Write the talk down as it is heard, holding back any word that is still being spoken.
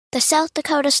The South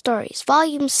Dakota Stories,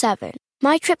 Volume 7.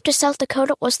 My trip to South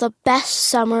Dakota was the best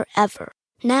summer ever.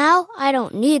 Now I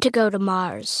don't need to go to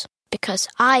Mars, because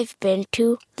I've been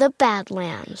to the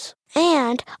Badlands.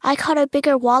 And I caught a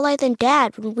bigger walleye than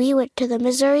Dad when we went to the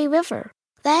Missouri River.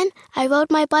 Then I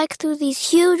rode my bike through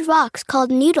these huge rocks called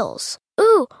needles.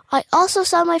 Ooh, I also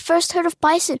saw my first herd of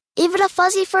bison, even a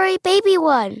fuzzy furry baby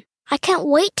one. I can't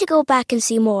wait to go back and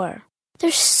see more.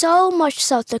 There's so much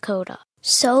South Dakota,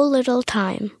 so little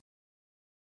time.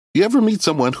 You ever meet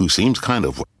someone who seems kind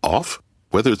of off?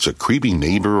 Whether it's a creepy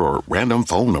neighbor or a random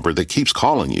phone number that keeps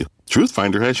calling you,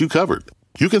 Truthfinder has you covered.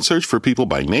 You can search for people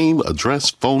by name, address,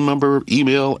 phone number,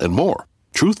 email, and more.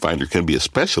 Truthfinder can be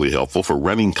especially helpful for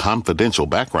running confidential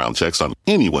background checks on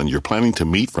anyone you're planning to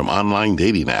meet from online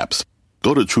dating apps.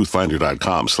 Go to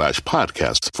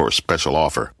truthfinder.com/podcasts for a special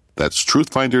offer. That's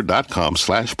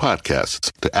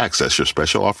truthfinder.com/podcasts to access your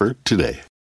special offer today.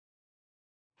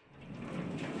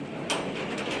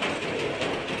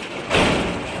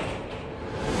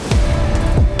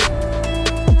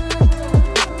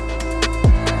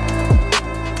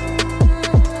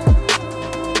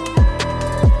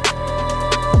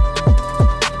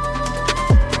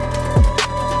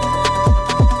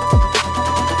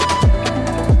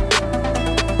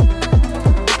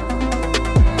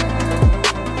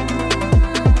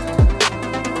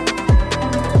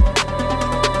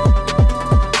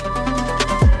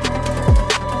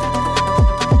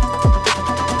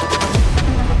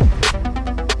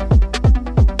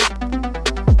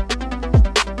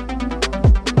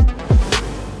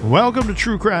 Welcome to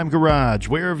True Crime Garage.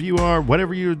 Wherever you are,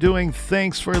 whatever you're doing,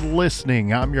 thanks for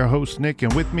listening. I'm your host, Nick,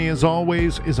 and with me, as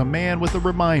always, is a man with a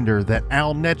reminder that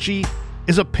Al Netchie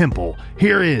is a pimple.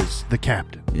 Here is the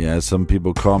captain. Yeah, some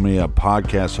people call me a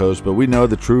podcast host, but we know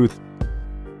the truth.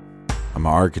 I'm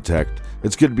an architect.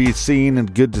 It's good to be seen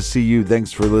and good to see you.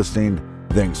 Thanks for listening.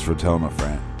 Thanks for telling a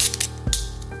friend.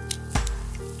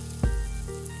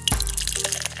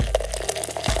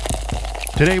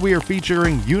 Today we are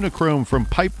featuring Unichrome from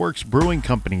Pipeworks Brewing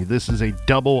Company. This is a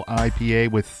double IPA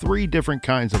with 3 different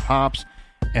kinds of hops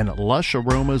and lush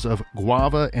aromas of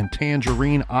guava and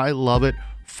tangerine. I love it.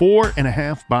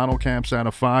 4.5 bottle caps out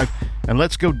of 5. And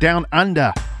let's go down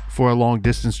under for a long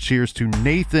distance cheers to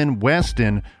Nathan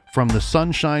Weston from the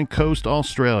Sunshine Coast,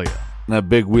 Australia. And a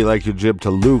big we like your jib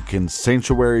to Luke in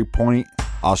Sanctuary Point,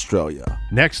 Australia.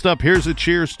 Next up, here's a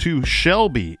cheers to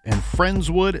Shelby in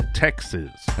Friendswood, Texas.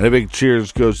 And a big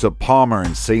cheers goes to Palmer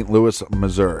in St. Louis,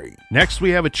 Missouri. Next, we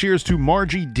have a cheers to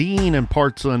Margie Dean in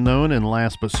Parts Unknown. And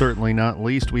last but certainly not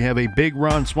least, we have a big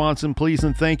Ron Swanson please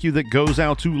and thank you that goes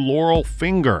out to Laurel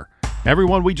Finger.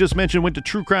 Everyone we just mentioned went to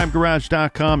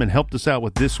truecrimegarage.com and helped us out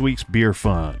with this week's beer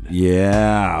fund.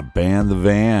 Yeah, ban the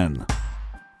van.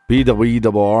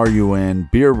 BWRUN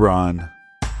Beer Run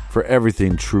for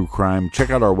everything true crime. Check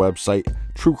out our website,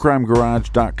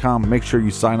 truecrimegarage.com. Make sure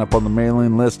you sign up on the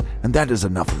mailing list. And that is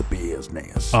enough of the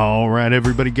business. All right,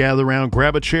 everybody gather around,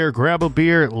 grab a chair, grab a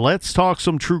beer. Let's talk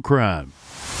some true crime.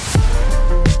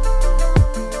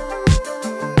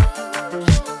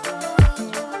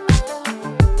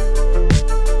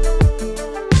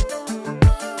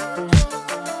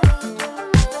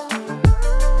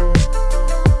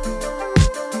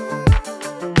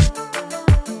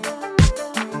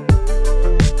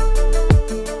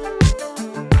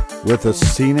 With a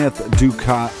Zenith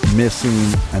Ducat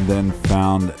missing and then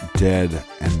found dead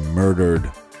and murdered.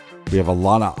 We have a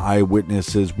lot of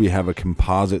eyewitnesses. We have a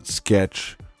composite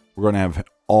sketch. We're going to have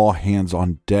all hands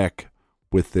on deck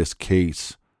with this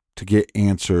case to get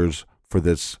answers for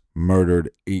this murdered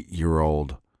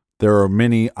 8-year-old. There are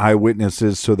many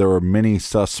eyewitnesses, so there are many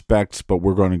suspects, but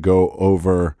we're going to go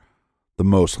over the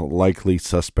most likely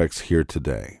suspects here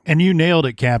today. And you nailed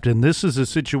it, Captain. This is a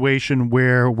situation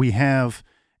where we have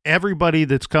everybody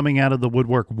that's coming out of the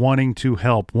woodwork wanting to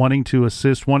help, wanting to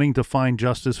assist, wanting to find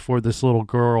justice for this little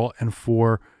girl and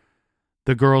for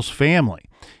the girl's family.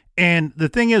 And the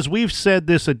thing is, we've said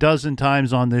this a dozen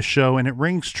times on this show, and it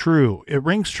rings true. It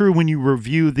rings true when you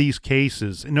review these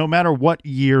cases, no matter what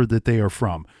year that they are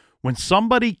from. When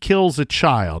somebody kills a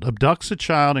child, abducts a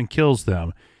child and kills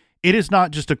them, it is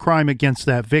not just a crime against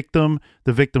that victim,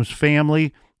 the victim's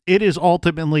family. It is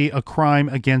ultimately a crime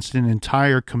against an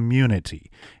entire community.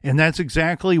 And that's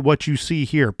exactly what you see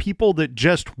here. People that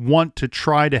just want to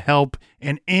try to help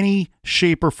in any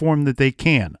shape or form that they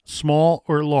can, small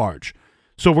or large.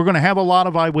 So we're going to have a lot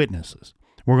of eyewitnesses.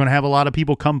 We're going to have a lot of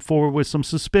people come forward with some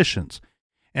suspicions.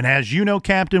 And as you know,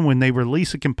 Captain, when they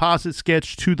release a composite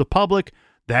sketch to the public,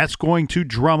 that's going to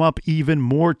drum up even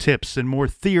more tips and more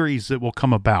theories that will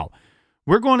come about.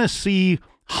 We're going to see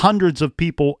hundreds of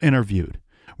people interviewed.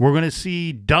 We're going to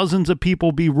see dozens of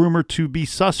people be rumored to be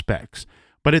suspects.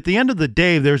 But at the end of the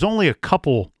day, there's only a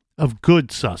couple of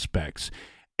good suspects.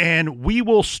 And we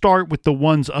will start with the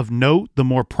ones of note, the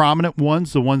more prominent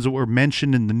ones, the ones that were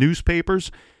mentioned in the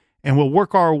newspapers, and we'll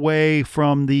work our way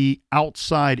from the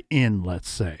outside in, let's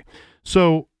say.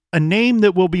 So a name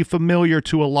that will be familiar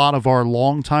to a lot of our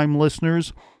longtime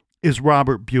listeners is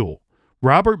Robert Buell.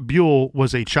 Robert Buell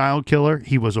was a child killer.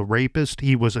 He was a rapist.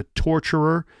 He was a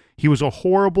torturer. He was a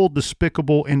horrible,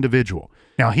 despicable individual.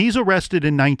 Now, he's arrested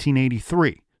in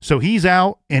 1983. So he's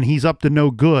out and he's up to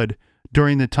no good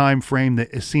during the time frame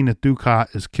that Asenath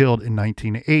Dukat is killed in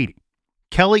 1980.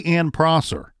 Kelly Ann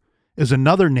Prosser is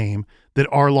another name that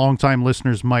our longtime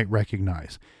listeners might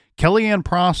recognize. Kelly Ann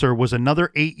Prosser was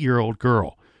another 8-year-old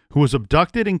girl who was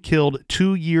abducted and killed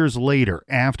 2 years later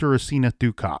after Asenath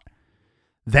Dukat.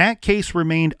 That case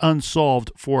remained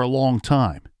unsolved for a long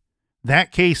time.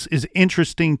 That case is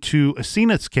interesting to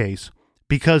Asenath's case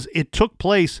because it took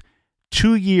place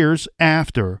 2 years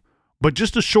after, but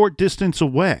just a short distance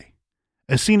away.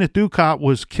 Asenath Dukat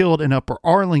was killed in Upper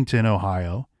Arlington,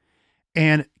 Ohio,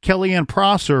 and Kelly Ann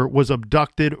Prosser was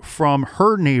abducted from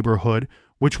her neighborhood,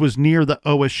 which was near the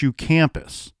OSU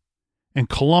campus in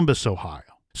Columbus, Ohio.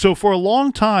 So for a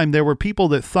long time, there were people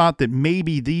that thought that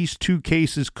maybe these two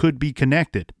cases could be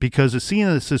connected because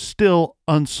Asenath is still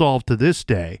unsolved to this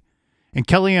day, and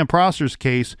Kelly Ann Prosser's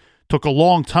case took a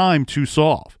long time to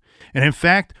solve. And in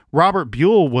fact, Robert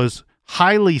Buell was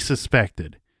highly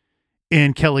suspected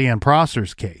in Kelly Ann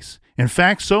Prosser's case. In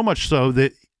fact, so much so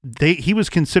that he was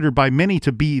considered by many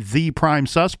to be the prime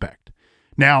suspect.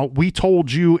 Now, we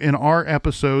told you in our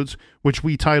episodes, which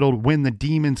we titled When the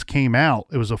Demons Came Out,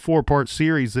 it was a 4-part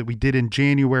series that we did in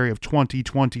January of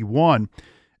 2021,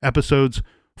 episodes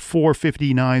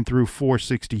 459 through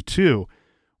 462.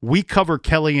 We cover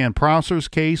Kelly Ann Prosser's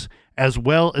case as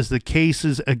well as the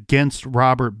cases against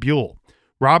Robert Buell.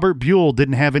 Robert Buell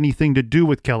didn't have anything to do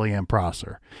with Kelly Ann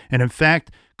Prosser. And in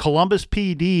fact, Columbus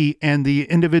PD and the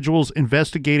individuals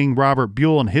investigating Robert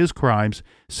Buell and his crimes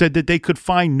said that they could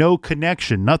find no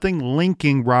connection, nothing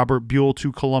linking Robert Buell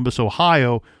to Columbus,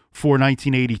 Ohio for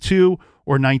 1982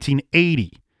 or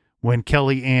 1980 when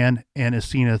Kelly Ann and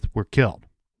Asenath were killed.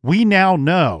 We now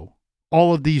know,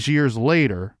 all of these years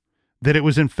later, that it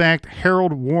was in fact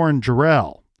Harold Warren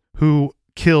Jarrell who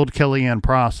killed Kelly Ann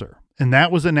Prosser. And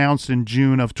that was announced in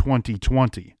June of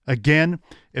 2020. Again,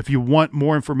 if you want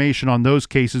more information on those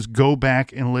cases, go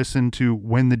back and listen to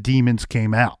When the Demons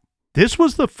Came Out. This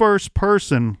was the first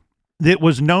person that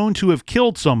was known to have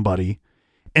killed somebody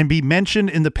and be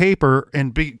mentioned in the paper,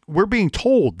 and we're being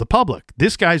told, the public,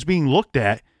 this guy's being looked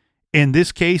at in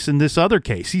this case and this other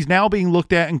case. He's now being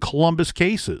looked at in Columbus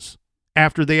cases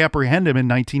after they apprehend him in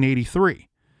 1983.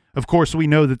 Of course, we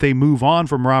know that they move on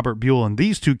from Robert Buell in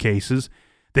these two cases.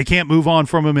 They can't move on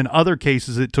from him in other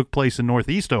cases that took place in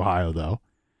Northeast Ohio, though,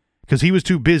 because he was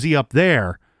too busy up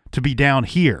there to be down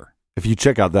here. If you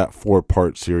check out that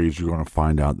 4-part series, you're going to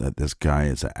find out that this guy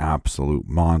is an absolute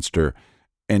monster.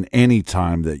 And any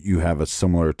time that you have a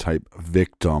similar type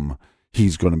victim,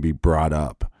 he's going to be brought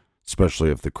up,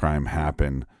 especially if the crime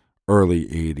happened early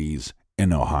 80s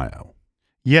in Ohio.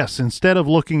 Yes, instead of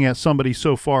looking at somebody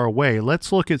so far away,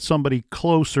 let's look at somebody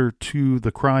closer to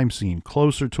the crime scene,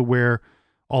 closer to where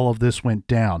all of this went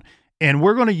down. And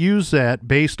we're going to use that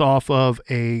based off of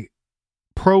a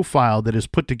profile that is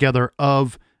put together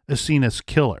of Asenath's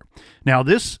killer. Now,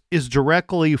 this is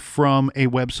directly from a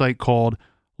website called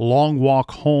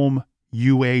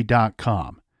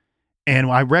longwalkhomeua.com. And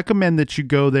I recommend that you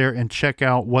go there and check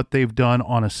out what they've done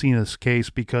on Asenath's case,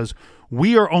 because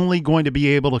we are only going to be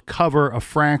able to cover a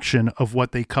fraction of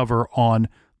what they cover on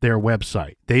their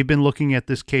website. They've been looking at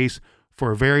this case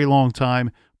for a very long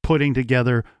time, putting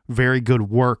together very good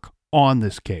work on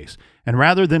this case. And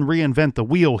rather than reinvent the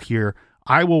wheel here,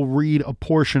 I will read a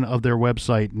portion of their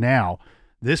website now.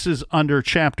 This is under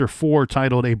Chapter 4,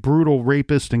 titled A Brutal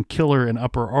Rapist and Killer in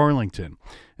Upper Arlington.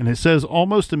 And it says,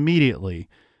 almost immediately,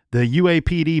 the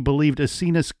UAPD believed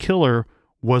Asenath's killer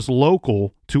was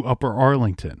local to Upper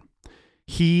Arlington.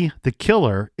 He, the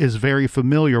killer, is very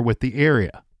familiar with the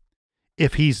area.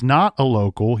 If he's not a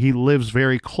local, he lives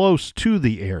very close to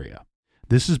the area.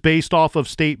 This is based off of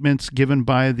statements given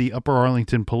by the Upper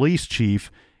Arlington police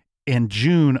chief in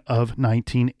June of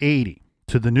 1980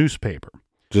 to the newspaper.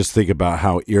 Just think about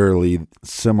how eerily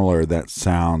similar that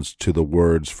sounds to the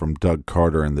words from Doug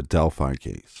Carter in the Delphi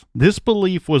case. This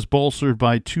belief was bolstered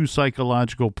by 2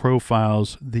 psychological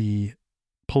profiles the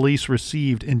police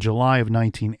received in July of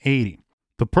 1980.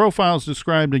 The profiles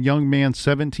described a young man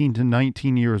 17 to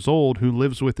 19 years old who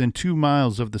lives within 2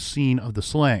 miles of the scene of the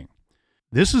slaying.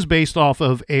 This is based off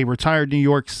of a retired New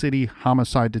York City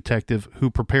homicide detective who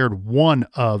prepared one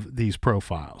of these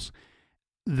profiles.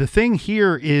 The thing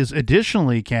here is,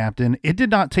 additionally, Captain, it did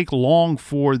not take long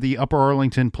for the Upper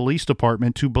Arlington Police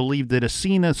Department to believe that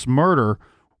Asenath's murder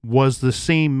was the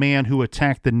same man who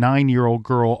attacked the 9-year-old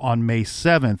girl on May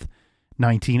 7th,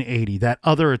 1980, that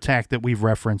other attack that we've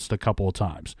referenced a couple of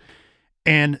times.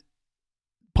 And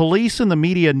police and the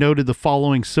media noted the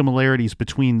following similarities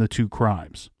between the two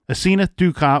crimes. Asenath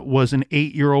Dukat was an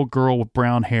 8-year-old girl with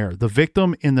brown hair. The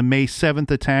victim in the May 7th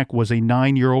attack was a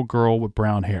 9-year-old girl with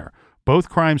brown hair. Both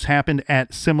crimes happened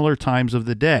at similar times of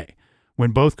the day,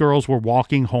 when both girls were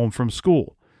walking home from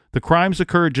school. The crimes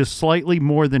occurred just slightly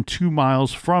more than 2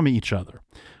 miles from each other.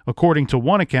 According to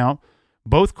one account,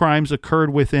 both crimes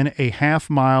occurred within a half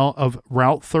mile of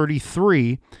Route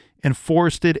 33 in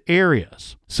forested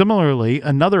areas. Similarly,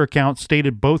 another account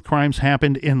stated both crimes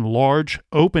happened in large,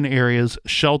 open areas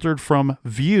sheltered from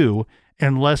view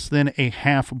and less than a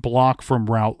half block from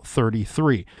Route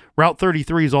 33. Route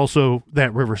 33 is also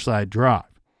that Riverside Drive.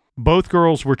 Both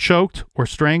girls were choked or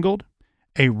strangled.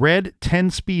 A red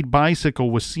 10-speed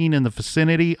bicycle was seen in the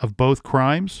vicinity of both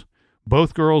crimes.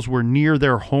 Both girls were near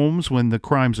their homes when the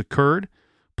crimes occurred.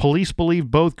 Police believe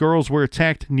both girls were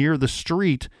attacked near the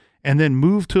street and then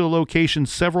moved to a location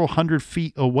several hundred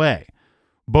feet away.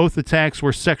 Both attacks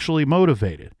were sexually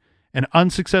motivated. An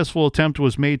unsuccessful attempt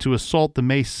was made to assault the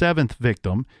May 7th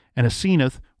victim, and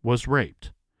Asenath was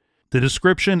raped. The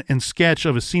description and sketch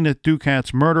of Asenath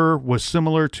Dukat's murder was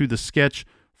similar to the sketch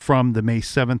from the May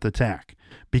 7th attack.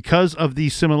 Because of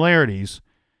these similarities,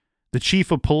 the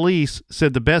chief of police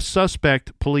said the best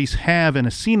suspect police have in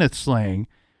Asenath's slaying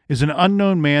is an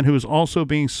unknown man who is also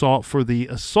being sought for the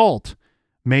assault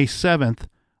May 7th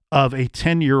of a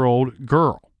 10-year-old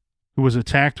girl who was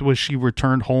attacked when she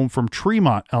returned home from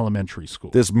Tremont Elementary School.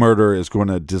 This murder is going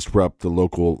to disrupt the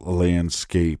local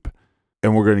landscape,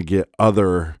 and we're going to get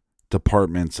other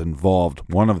departments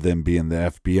involved, one of them being the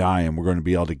FBI, and we're going to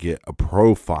be able to get a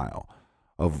profile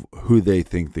of who they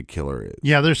think the killer is.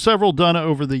 Yeah, there's several done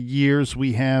over the years.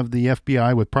 We have the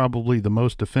FBI with probably the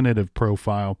most definitive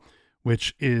profile,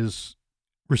 which is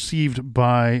received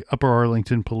by Upper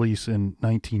Arlington Police in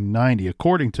 1990.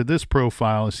 According to this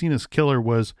profile, Asenath's killer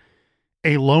was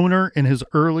a loner in his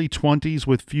early 20s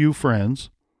with few friends,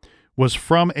 was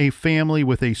from a family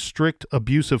with a strict,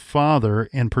 abusive father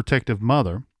and protective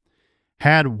mother,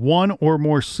 had one or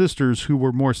more sisters who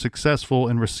were more successful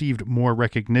and received more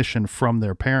recognition from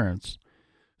their parents,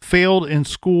 failed in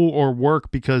school or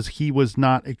work because he was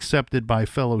not accepted by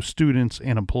fellow students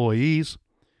and employees,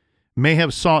 may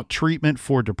have sought treatment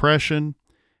for depression,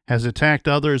 has attacked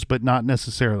others but not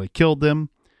necessarily killed them,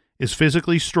 is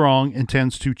physically strong and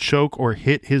tends to choke or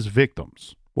hit his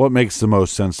victims. What makes the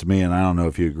most sense to me, and I don't know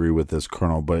if you agree with this,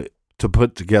 Colonel, but to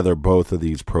put together both of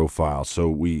these profiles, so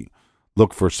we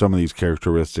look for some of these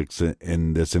characteristics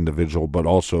in this individual, but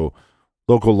also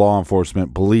local law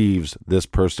enforcement believes this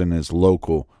person is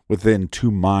local within 2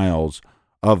 miles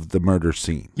of the murder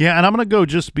scene. Yeah, and I'm going to go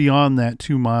just beyond that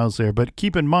 2 miles there, but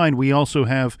keep in mind we also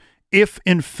have, if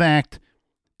in fact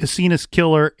Asenath's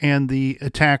killer and the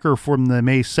attacker from the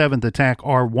May 7th attack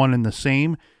are one and the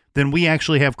same, then we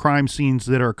actually have crime scenes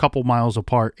that are a couple miles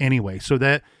apart anyway. So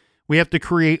that we have to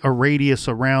create a radius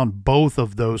around both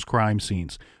of those crime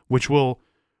scenes, which will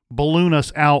balloon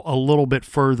us out a little bit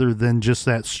further than just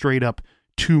that straight up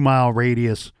 2 mile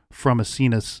radius from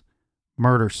Asenath's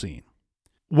murder scene.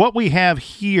 What we have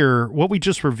here, what we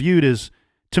just reviewed is,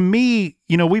 to me,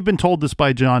 we've been told this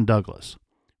by John Douglas.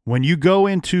 When you go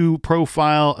into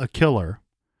profile a killer,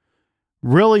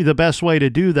 really the best way to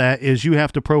do that is you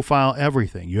have to profile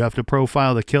everything. You have to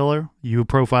profile the killer, you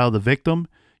profile the victim,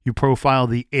 you profile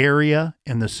the area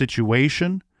and the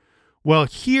situation. Well,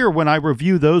 here, when I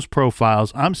review those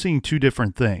profiles, I'm seeing two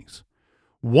different things.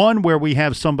 One, where we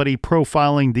have somebody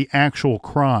profiling the actual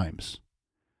crimes,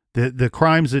 the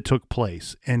crimes that took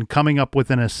place, and coming up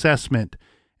with an assessment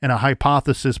and a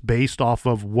hypothesis based off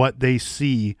of what they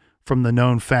see from the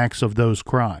known facts of those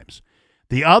crimes.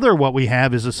 The other, what we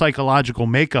have, is a psychological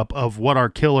makeup of what our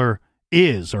killer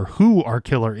is, or who our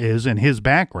killer is, and his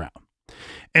background.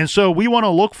 And so we want to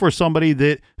look for somebody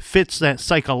that fits that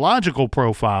psychological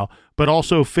profile, but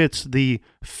also fits the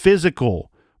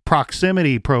physical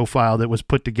proximity profile that was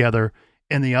put together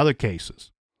in the other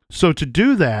cases. So to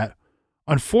do that,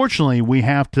 unfortunately, we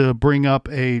have to bring up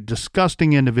a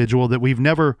disgusting individual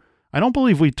that I don't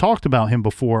believe we talked about him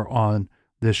before on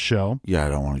this show. Yeah, I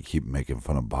don't want to keep making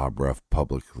fun of Bob Ruff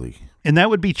publicly. And that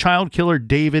would be child killer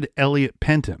David Elliott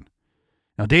Penton.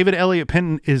 Now, David Elliott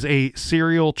Penton is a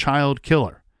serial child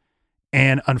killer.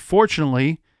 And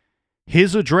unfortunately,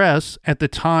 His address at the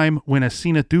time when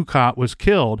Asenath Dukat was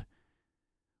killed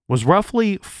was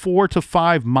roughly 4 to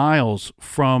 5 miles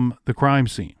from the crime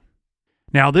scene.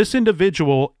 Now, this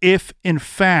individual, if in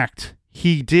fact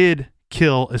he did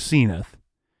kill Asenath,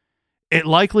 it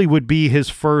likely would be his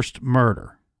first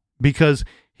murder because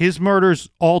his murders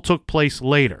all took place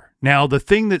later. Now, the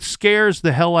thing that scares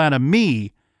the hell out of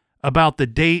me about the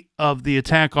date of the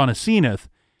attack on Asenath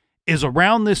is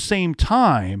around this same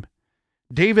time,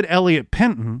 David Elliott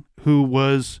Penton, who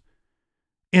was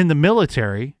in the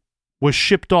military, was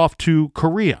shipped off to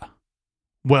Korea.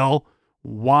 Well,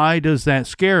 why does that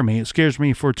scare me? It scares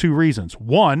me for two reasons.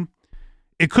 One,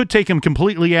 it could take him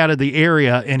completely out of the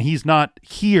area and he's not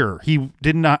here. He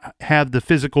did not have the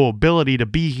physical ability to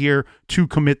be here to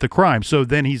commit the crime, so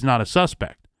then he's not a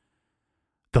suspect.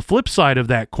 The flip side of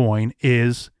that coin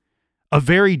is a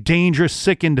very dangerous,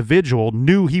 sick individual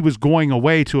knew he was going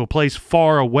away to a place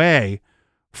far away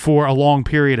for a long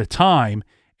period of time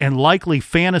and likely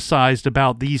fantasized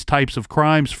about these types of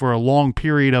crimes for a long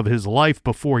period of his life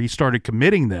before he started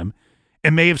committing them,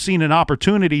 and may have seen an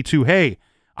opportunity to, hey,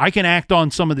 I can act on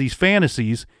some of these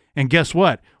fantasies, and guess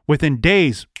what? Within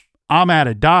days, I'm out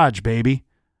of Dodge, baby.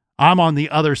 I'm on the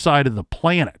other side of the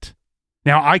planet.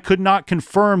 Now, I could not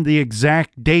confirm the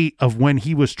exact date of when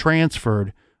he was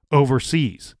transferred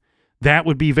overseas. That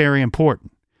would be very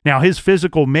important. Now, his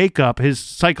physical makeup, his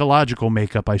psychological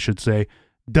makeup, I should say,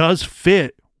 does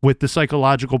fit with the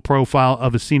psychological profile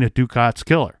of Asenath Dukat's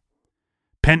killer.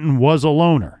 Penton was a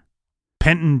loner.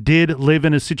 Penton did live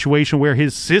in a situation where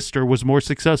his sister was more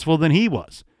successful than he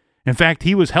was. In fact,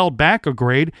 he was held back a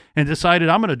grade and decided,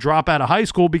 I'm going to drop out of high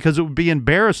school because it would be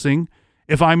embarrassing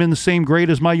if I'm in the same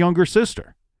grade as my younger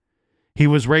sister. He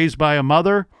was raised by a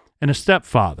mother and a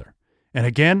stepfather. And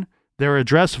again, their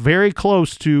address very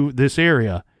close to this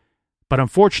area, but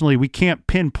unfortunately, we can't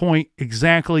pinpoint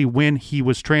exactly when he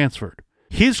was transferred.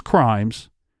 His crimes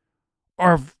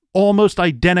are almost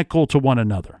identical to one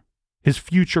another, his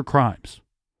future crimes.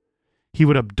 He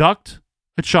would abduct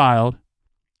a child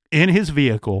in his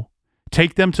vehicle,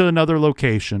 take them to another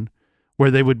location where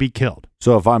they would be killed.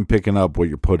 So if I'm picking up what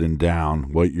you're putting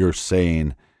down, what you're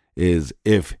saying is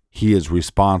if he is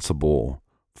responsible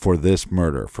for this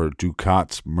murder, for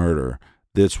Dukat's murder,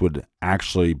 this would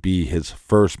actually be his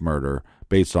first murder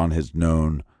based on his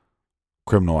known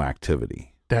criminal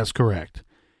activity. That's correct.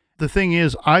 The thing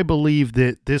is, I believe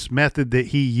that this method that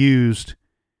he used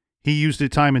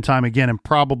it time and time again, and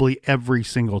probably every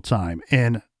single time.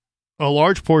 And a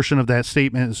large portion of that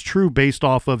statement is true based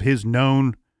off of his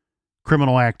known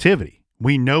criminal activity.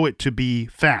 We know it to be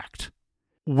fact.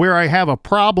 Where I have a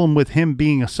problem with him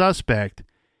being a suspect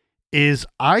is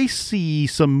I see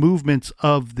some movements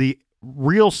of the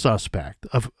real suspect,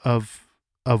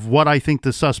 of what I think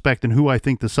the suspect and who I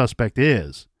think the suspect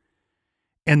is.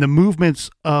 And the movements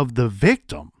of the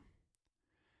victim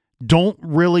don't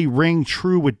really ring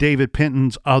true with David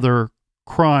Penton's other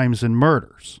crimes and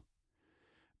murders.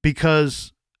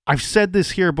 Because I've said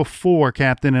this here before,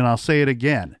 Captain, and I'll say it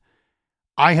again.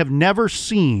 I have never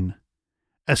seen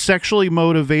a sexually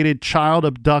motivated child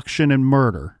abduction and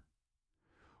murder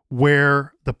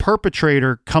where the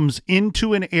perpetrator comes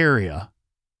into an area,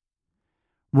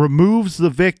 removes the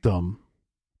victim,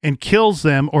 and kills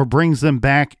them or brings them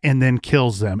back and then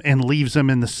kills them and leaves them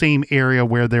in the same area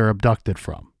where they're abducted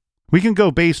from. We can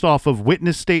go based off of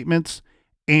witness statements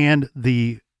and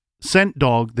the scent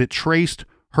dog that traced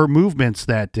her movements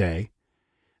that day,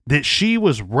 that she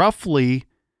was roughly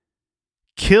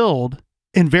killed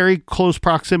in very close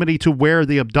proximity to where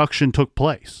the abduction took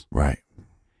place. Right.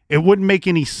 It wouldn't make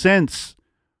any sense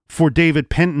for David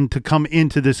Penton to come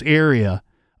into this area,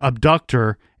 abduct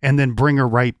her, and then bring her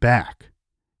right back.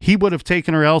 He would have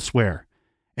taken her elsewhere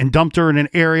and dumped her in an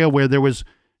area where there was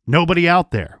nobody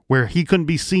out there, where he couldn't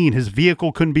be seen, his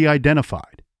vehicle couldn't be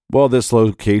identified. Well, this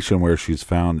location where she's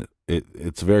found,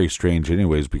 it's very strange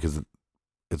anyways, because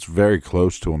it's very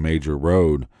close to a major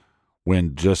road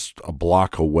when just a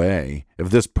block away, if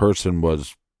this person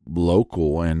was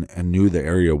local and knew the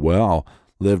area well,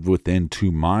 lived within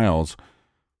 2 miles,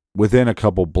 within a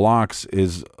couple blocks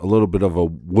is a little bit of a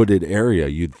wooded area.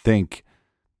 You'd think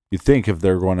if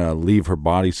they're going to leave her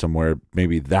body somewhere,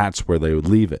 maybe that's where they would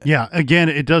leave it. Yeah, again,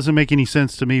 it doesn't make any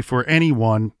sense to me for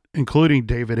anyone, including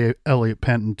David Elliott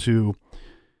Penton, to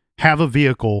have a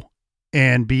vehicle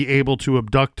and be able to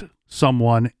abduct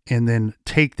someone and then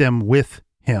take them with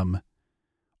him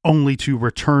only to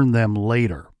return them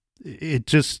later. It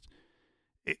just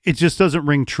doesn't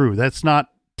ring true. That's not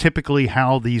typically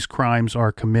how these crimes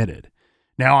are committed.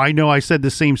 Now, I know I said the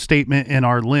same statement in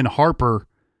our Lynn Harper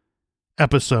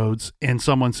episodes, and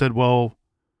someone said, well,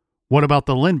 What about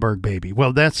the Lindbergh baby?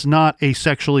 Well, that's not a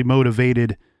sexually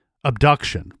motivated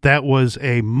abduction. That was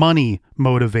a money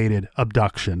motivated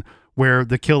abduction where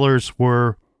the killers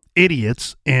were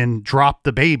idiots and dropped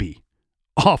the baby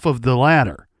off of the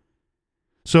ladder.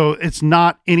 So it's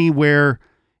not anywhere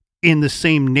in the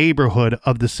same neighborhood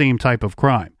of the same type of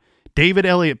crime. David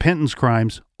Elliott Penton's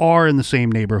crimes are in the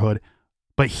same neighborhood,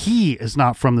 but he is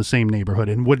not from the same neighborhood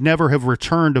and would never have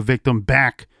returned a victim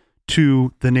back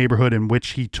to the neighborhood in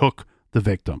which he took the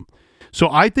victim. So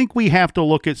I think we have to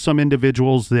look at some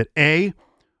individuals that A,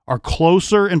 are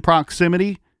closer in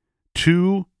proximity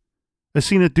to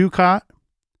Asineth Dukat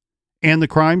and the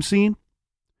crime scene,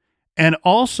 and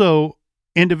also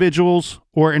individuals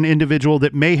or an individual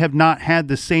that may have not had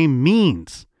the same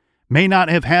means, may not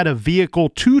have had a vehicle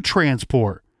to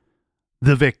transport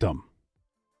the victim.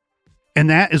 And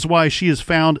that is why she is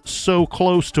found so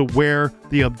close to where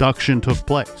the abduction took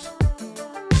place.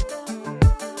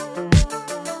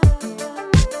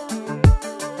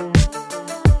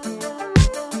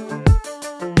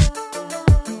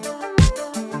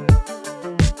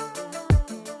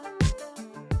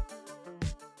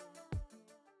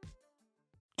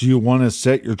 Do you want to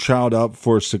set your child up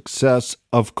for success?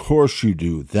 Of course you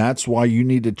do. That's why you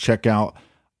need to check out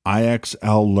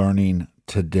IXL Learning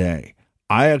today.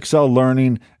 IXL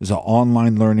Learning is an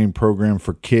online learning program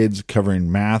for kids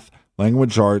covering math,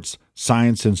 language arts,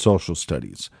 science, and social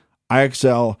studies.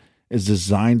 IXL is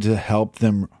designed to help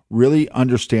them really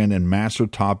understand and master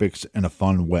topics in a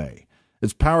fun way.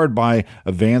 It's powered by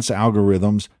advanced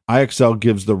algorithms. IXL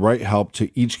gives the right help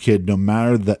to each kid no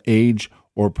matter the age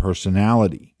or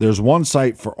personality. There's one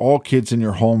site for all kids in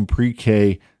your home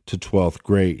pre-K to 12th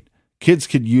grade. Kids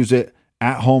could use it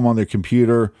at home on their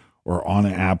computer or on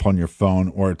an app on your phone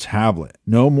or a tablet.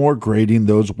 No more grading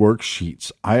those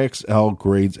worksheets. IXL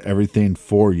grades everything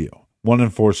for you. 1 in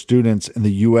 4 students in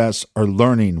the U.S. are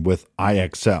learning with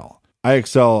IXL.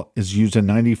 IXL is used in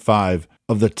 95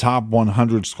 of the top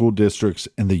 100 school districts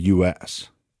in the U.S.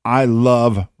 I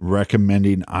love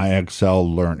recommending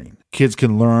IXL Learning. Kids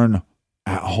can learn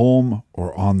at home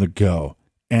or on the go.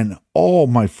 And all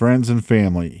my friends and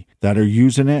family that are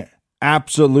using it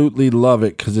absolutely love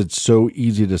it because it's so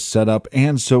easy to set up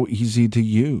and so easy to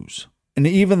use. And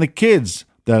even the kids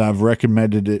that I've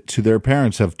recommended it to their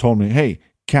parents have told me, hey,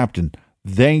 Captain,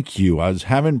 thank you. I was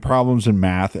having problems in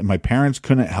math and my parents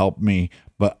couldn't help me,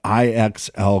 but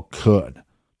IXL could.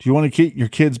 Do you want to get your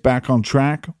kids back on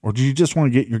track or do you just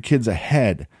want to get your kids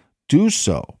ahead? Do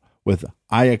so with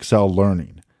IXL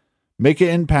Learning. Make an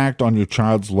impact on your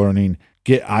child's learning.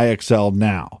 Get IXL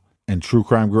now. And True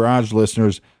Crime Garage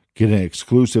listeners get an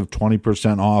exclusive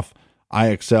 20% off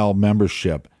IXL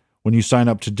membership when you sign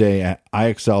up today at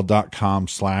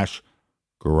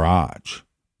IXL.com/garage.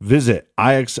 Visit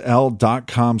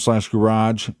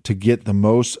IXL.com/garage to get the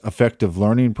most effective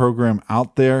learning program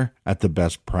out there at the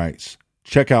best price.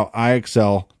 Check out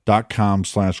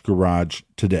IXL.com/garage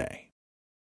today.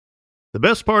 The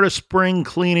best part of spring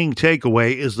cleaning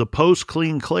takeaway is the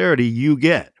post-clean clarity you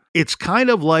get. It's kind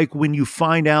of like when you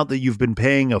find out that you've been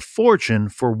paying a fortune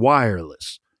for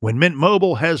wireless. When Mint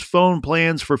Mobile has phone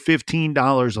plans for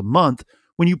 $15 a month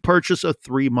when you purchase a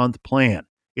 3-month plan.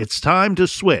 It's time to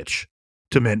switch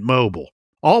to Mint Mobile.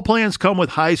 All plans come with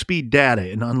high-speed data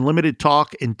and unlimited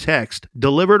talk and text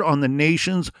delivered on the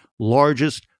nation's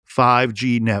largest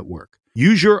 5G network.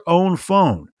 Use your own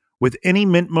phone with any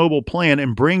Mint Mobile plan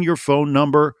and bring your phone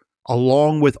number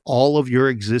along with all of your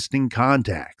existing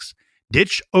contacts.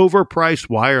 Ditch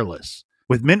overpriced wireless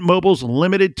with Mint Mobile's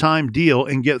limited time deal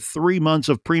and get 3 months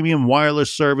of premium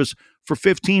wireless service for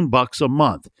 $15 a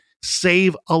month.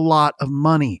 Save a lot of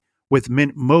money with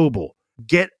Mint Mobile.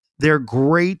 Get their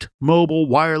great mobile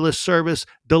wireless service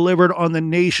delivered on the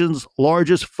nation's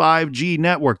largest 5G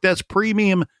network. That's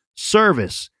premium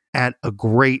service at a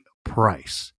great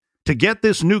price. To get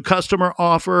this new customer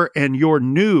offer and your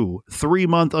new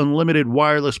 3-month unlimited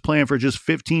wireless plan for just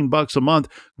 $15 a month,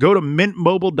 go to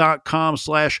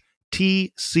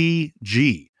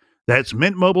mintmobile.com/TCG. That's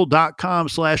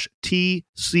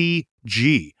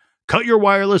mintmobile.com/TCG. Cut your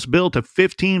wireless bill to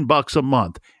 $15 a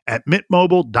month at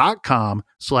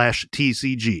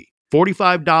mintmobile.com/TCG.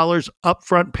 $45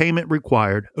 upfront payment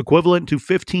required, equivalent to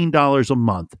 $15 a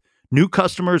month. New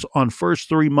customers on first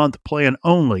 3-month plan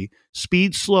only.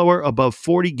 Speed slower above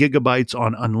 40 gigabytes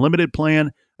on unlimited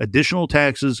plan. Additional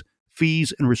taxes,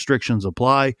 fees, and restrictions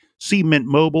apply. See Mint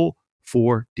Mobile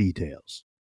for details.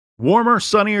 Warmer,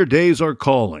 sunnier days are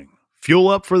calling. Fuel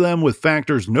up for them with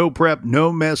Factor's no prep,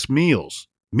 no mess meals.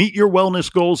 Meet your wellness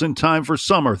goals in time for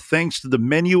summer thanks to the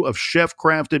menu of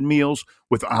chef-crafted meals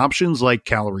with options like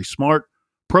Calorie Smart,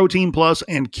 Protein Plus,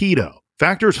 and Keto.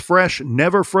 Factor's fresh,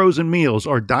 never frozen meals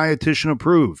are dietitian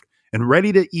approved and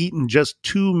ready to eat in just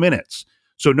 2 minutes.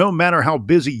 So no matter how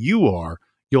busy you are,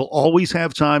 you'll always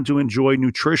have time to enjoy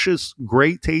nutritious,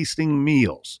 great tasting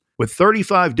meals. With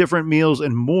 35 different meals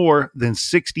and more than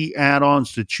 60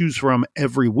 add-ons to choose from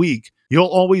every week, you'll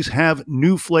always have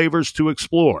new flavors to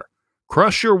explore.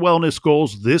 Crush your wellness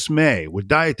goals this May with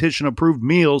dietitian-approved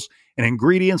meals and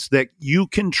ingredients that you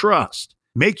can trust.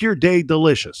 Make your day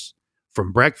delicious,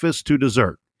 from breakfast to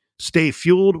dessert. Stay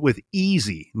fueled with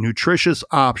easy, nutritious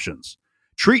options.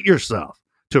 Treat yourself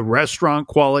to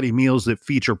restaurant-quality meals that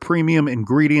feature premium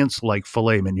ingredients like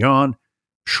filet mignon,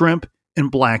 shrimp, and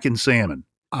blackened salmon.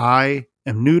 I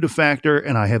am new to Factor,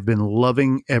 and I have been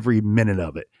loving every minute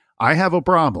of it. I have a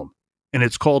problem, and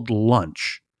it's called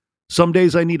lunch. Some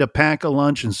days I need to pack a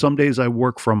lunch, and some days I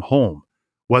work from home.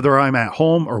 Whether I'm at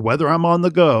home or whether I'm on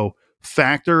the go,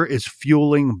 Factor is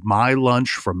fueling my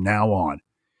lunch from now on.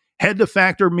 Head to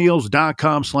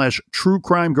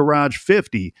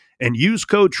factormeals.com/truecrimegarage50 and use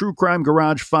code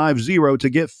truecrimegarage50 to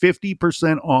get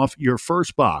 50% off your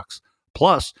first box,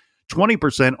 plus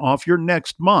 20% off your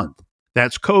next month.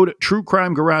 That's code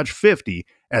truecrimegarage50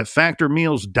 at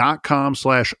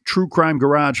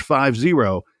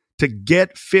factormeals.com/truecrimegarage50 to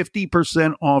get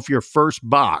 50% off your first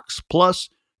box, plus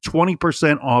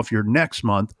 20% off your next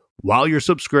month while your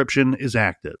subscription is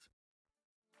active.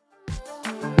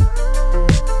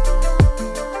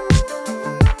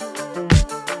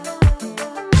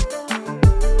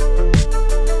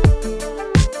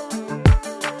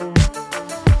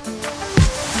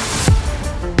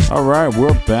 All right,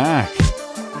 we're back.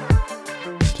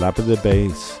 Slap of the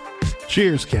bass.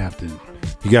 Cheers, Captain.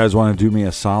 You guys want to do me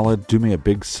a solid? Do me a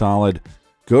big solid.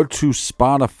 Go to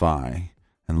Spotify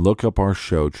and look up our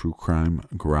show, True Crime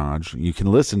Garage. You can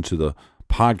listen to the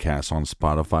podcast on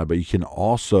Spotify, but you can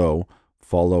also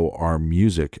follow our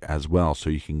music as well. So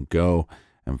you can go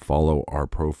and follow our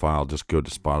profile. Just go to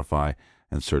Spotify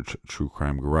and search True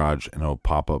Crime Garage, and it'll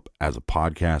pop up as a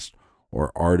podcast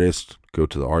or artist. Go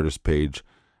to the artist page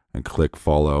and click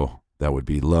follow. That would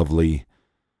be lovely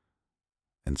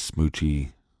and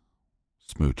smoochy.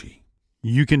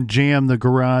 You can jam the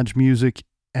garage music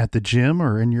at the gym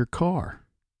or in your car.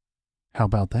 How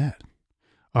about that?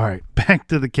 All right, back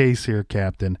to the case here,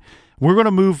 Captain. We're going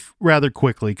to move rather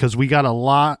quickly because we got a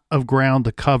lot of ground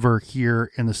to cover here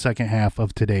in the second half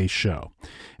of today's show.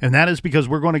 And that is because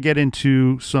we're going to get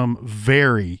into some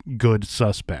very good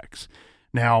suspects.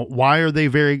 Now, why are they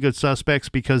very good suspects?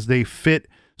 Because they fit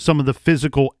some of the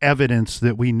physical evidence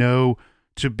that we know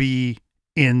to be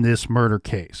in this murder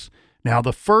case. Now,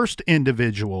 the first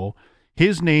individual,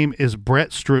 his name is Brett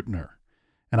Strutner.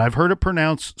 And I've heard it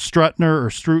pronounced Strutner or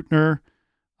Strutner.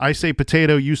 I say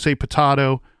potato, you say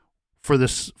potato. For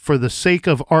the sake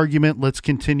of argument, let's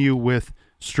continue with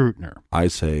Strutner. I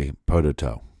say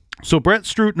potato. So Brett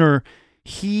Strutner,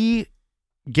 he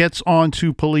gets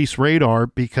onto police radar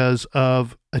because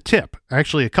of a tip.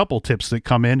 Actually, a couple tips that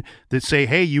come in that say,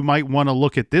 hey, you might want to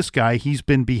look at this guy. He's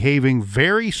been behaving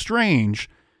very strange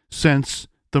since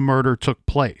the murder took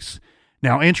place.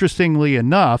 Now, interestingly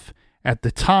enough, at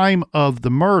the time of the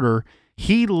murder,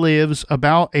 he lives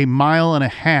about 1.5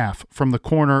 miles from the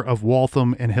corner of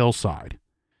Waltham and Hillside.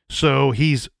 So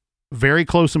he's very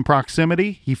close in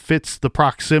proximity. He fits the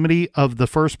proximity of the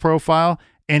first profile,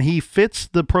 and he fits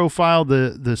the profile,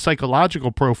 the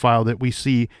psychological profile that we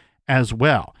see as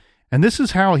well. And this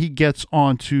is how he gets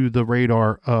onto the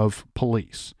radar of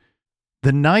police.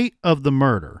 The night of the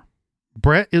murder,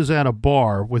 Brett is at a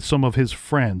bar with some of his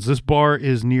friends. This bar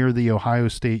is near the Ohio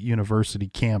State University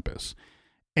campus.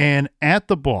 And at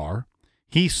the bar,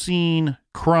 he's seen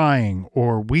crying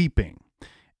or weeping.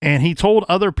 And he told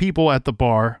other people at the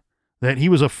bar that he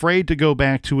was afraid to go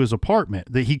back to his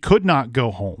apartment, that he could not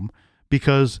go home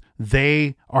because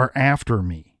they are after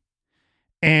me.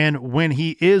 And when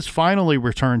he is finally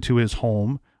returned to his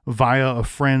home via a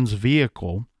friend's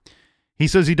vehicle, he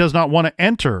says he does not want to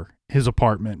enter his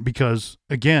apartment because,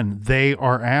 again, they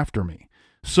are after me.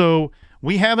 So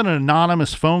we have an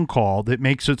anonymous phone call that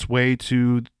makes its way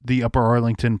to the Upper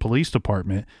Arlington Police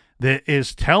Department that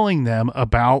is telling them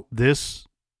about this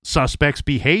suspect's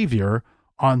behavior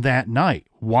on that night.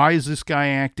 Why is this guy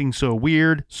acting so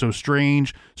weird, so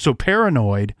strange, so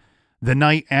paranoid the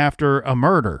night after a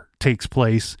murder takes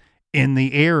place in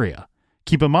the area?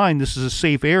 Keep in mind, this is a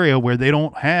safe area where they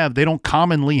don't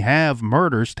commonly have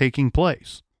murders taking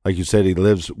place. Like you said, he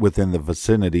lives within the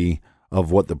vicinity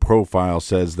of what the profile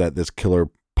says that this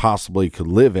killer possibly could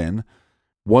live in.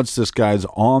 Once this guy's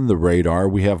on the radar,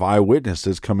 we have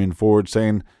eyewitnesses coming forward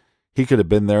saying he could have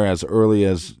been there as early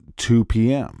as 2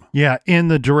 p.m. Yeah, in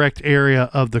the direct area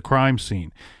of the crime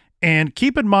scene. And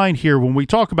keep in mind here, when we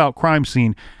talk about crime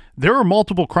scene, there are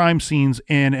multiple crime scenes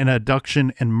in an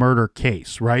abduction and murder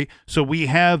case, right? So we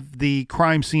have the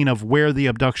crime scene of where the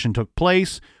abduction took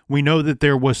place. We know that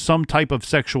there was some type of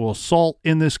sexual assault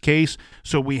in this case.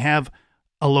 So we have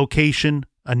a location,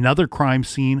 another crime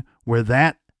scene where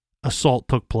that assault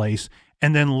took place.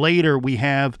 And then later we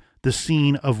have the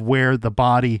scene of where the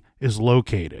body is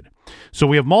located. So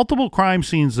we have multiple crime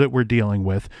scenes that we're dealing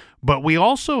with, but we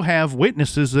also have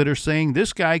witnesses that are saying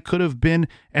this guy could have been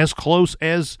as close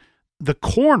as the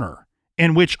corner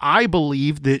in which I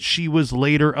believe that she was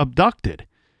later abducted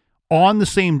on the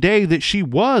same day that she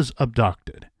was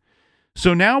abducted.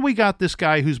 So now we got this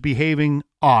guy who's behaving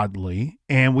oddly,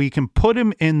 and we can put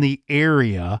him in the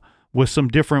area with some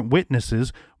different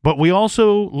witnesses, but we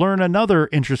also learn another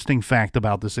interesting fact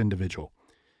about this individual.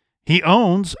 He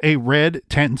owns a red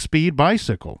 10-speed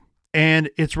bicycle, and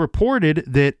it's reported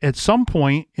that at some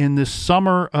point in the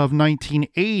summer of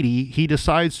 1980, he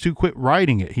decides to quit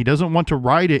riding it. He doesn't want to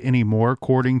ride it anymore,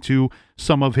 according to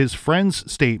some of his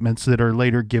friends' statements that are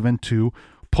later given to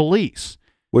police.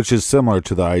 Which is similar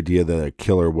to the idea that a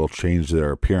killer will change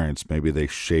their appearance. Maybe they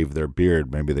shave their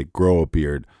beard. Maybe they grow a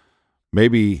beard.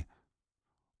 Maybe,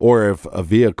 or if a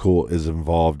vehicle is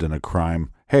involved in a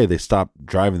crime, hey, they stop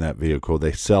driving that vehicle,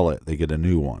 they sell it, they get a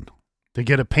new one. They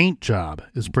get a paint job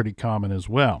is pretty common as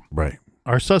well. Right.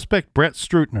 Our suspect, Brett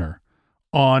Strutner,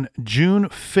 on June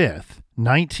 5th,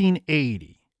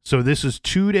 1980, so this is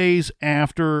 2 days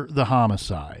after the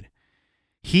homicide,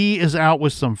 he is out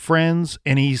with some friends,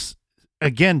 and he's,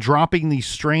 again, dropping these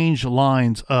strange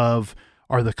lines of,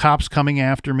 are the cops coming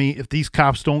after me? If these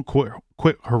cops don't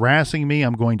quit harassing me,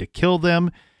 I'm going to kill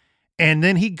them. And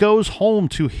then he goes home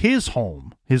to his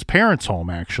home, his parents' home,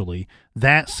 actually,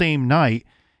 that same night,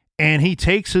 and he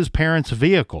takes his parents'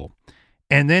 vehicle,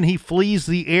 and then he flees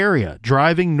the area,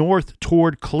 driving north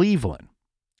toward Cleveland.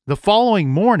 The following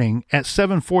morning at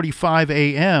 7:45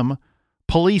 a.m.,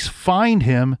 police find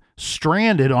him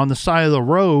stranded on the side of the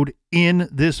road in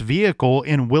this vehicle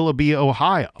in Willoughby,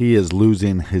 Ohio. He is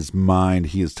losing his mind.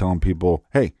 He is telling people,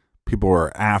 hey, people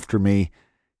are after me.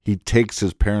 He takes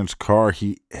his parents' car.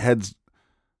 He heads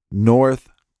north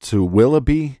to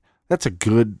Willoughby. That's a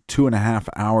good 2.5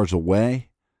 hours away.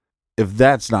 If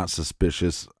that's not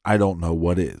suspicious, I don't know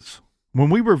what is. When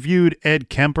we reviewed Ed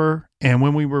Kemper and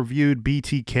when we reviewed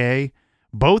BTK,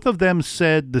 both of them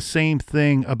said the same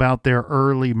thing about their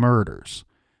early murders,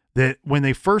 that when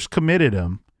they first committed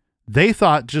them, they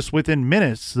thought just within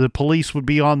minutes the police would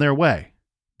be on their way.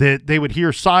 That they would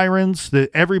hear sirens, that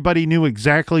everybody knew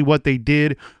exactly what they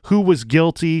did, who was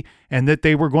guilty, and that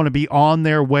they were going to be on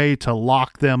their way to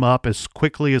lock them up as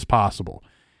quickly as possible.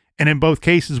 And in both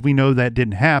cases, we know that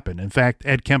didn't happen. In fact,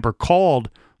 Ed Kemper called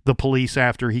the police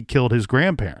after he killed his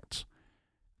grandparents.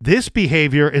 This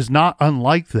behavior is not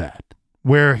unlike that,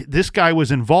 where this guy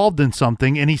was involved in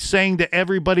something and he's saying to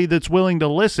everybody that's willing to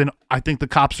listen, I think the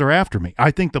cops are after me.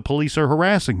 I think the police are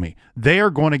harassing me. They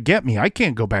are going to get me. I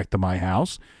can't go back to my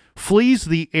house. Flees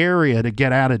the area to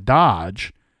get out of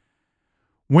Dodge.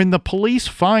 When the police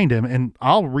find him, and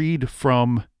I'll read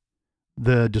from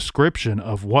the description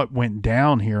of what went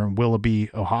down here in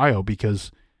Willoughby, Ohio,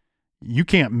 because you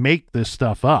can't make this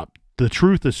stuff up. The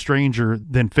truth is stranger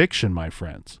than fiction, my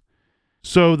friends.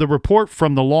 So the report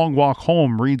from the long walk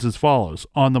home reads as follows.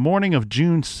 On the morning of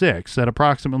June 6th at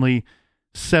approximately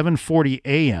 7:40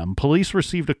 a.m., police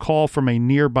received a call from a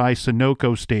nearby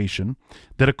Sunoco station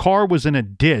that a car was in a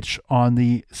ditch on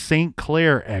the St.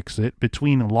 Clair exit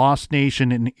between Lost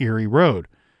Nation and Erie Road.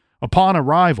 Upon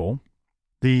arrival,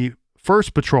 the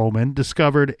first patrolman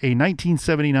discovered a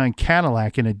 1979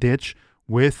 Cadillac in a ditch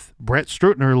with Brett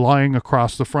Strutner lying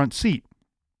across the front seat.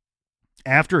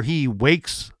 After he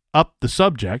wakes up the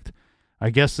subject, I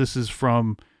guess this is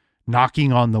from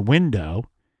knocking on the window,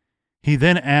 he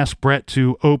then asked Brett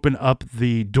to open up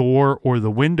the door or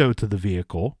the window to the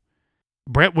vehicle.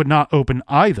 Brett would not open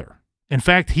either. In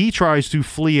fact, he tries to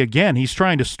flee again. He's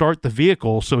trying to start the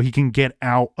vehicle so he can get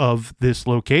out of this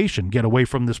location, get away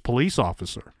from this police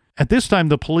officer. At this time,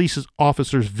 the police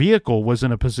officer's vehicle was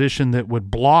in a position that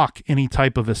would block any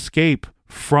type of escape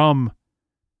from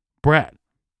Brett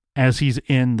as he's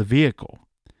in the vehicle.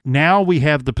 Now we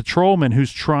have the patrolman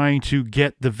who's trying to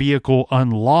get the vehicle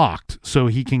unlocked so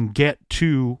he can get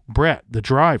to Brett, the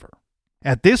driver.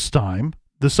 At this time,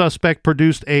 the suspect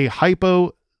produced a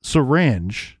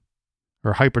syringe,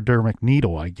 or hypodermic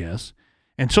needle, I guess,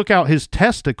 and took out his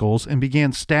testicles and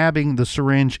began stabbing the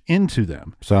syringe into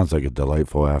them. Sounds like a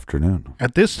delightful afternoon.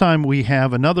 At this time, we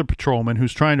have another patrolman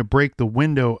who's trying to break the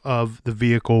window of the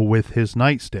vehicle with his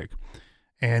nightstick,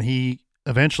 and he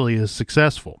eventually is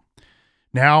successful.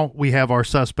 Now we have our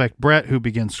suspect, Brett, who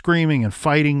begins screaming and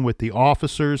fighting with the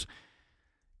officers.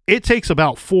 It takes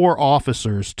about 4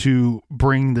 officers to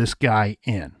bring this guy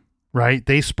in, right?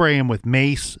 They spray him with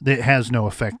mace that has no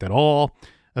effect at all.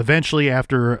 Eventually,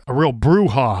 after a real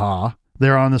brouhaha,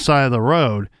 they're on the side of the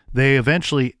road. They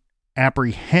eventually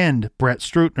apprehend Brett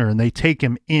Strutner and they take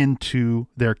him into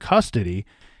their custody.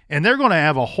 And they're going to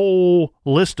have a whole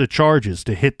list of charges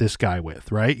to hit this guy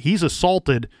with, right? He's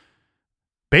assaulted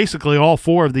basically all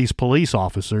 4 of these police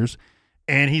officers,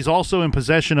 and he's also in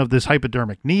possession of this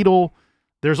hypodermic needle.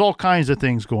 There's all kinds of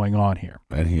things going on here.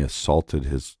 And he assaulted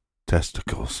his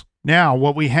testicles. Now,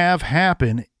 what we have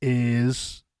happen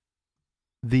is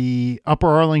the Upper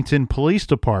Arlington Police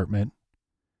Department,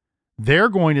 they're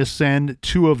going to send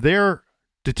 2 of their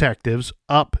detectives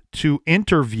up to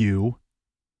interview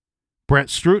Brett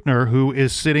Strutner, who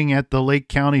is sitting at the Lake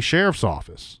County Sheriff's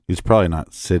Office. He's probably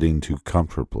not sitting too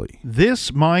comfortably.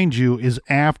 This, mind you, is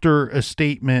after a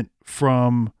statement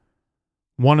from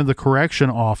one of the correction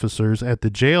officers at the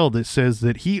jail that says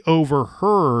that he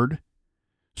overheard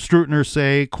Strutner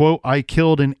say, quote, "I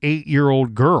killed an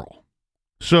 8-year-old girl."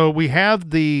 So we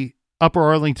have the Upper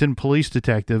Arlington police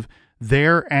detective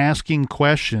there asking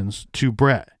questions to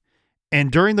Brett.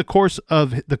 And during the course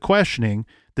of the questioning,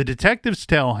 the detectives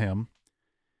tell him,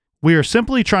 "We are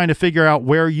simply trying to figure out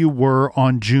where you were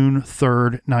on June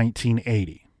 3rd,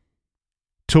 1980.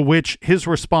 To which his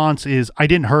response is, "I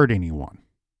didn't hurt anyone."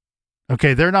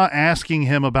 Okay, they're not asking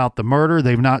him about the murder.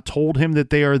 They've not told him that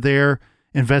they are there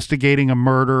investigating a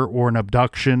murder or an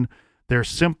abduction. They're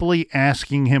simply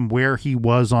asking him where he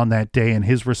was on that day, and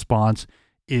his response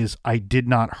is, "I did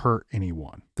not hurt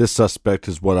anyone." This suspect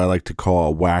is what I like to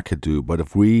call a wackadoo, but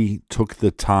if we took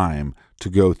the time to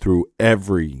go through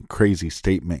every crazy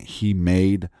statement he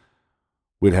made,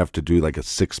 we'd have to do like a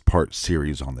 6-part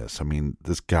series on this. I mean,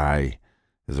 this guy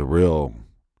is a real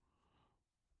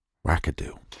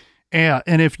wackadoo. Yeah,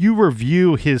 and if you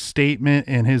review his statement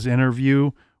and his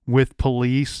interview with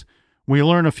police, we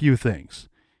learn a few things.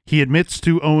 He admits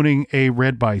to owning a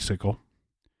red bicycle.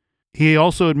 He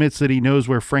also admits that he knows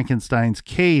where Frankenstein's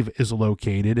cave is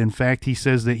located. In fact, he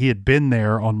says that he had been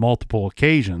there on multiple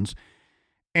occasions.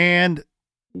 And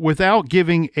without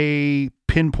giving a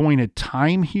pinpointed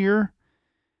time here,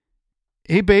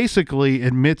 he basically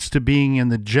admits to being in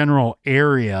the general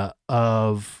area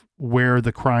of where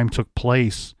the crime took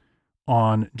place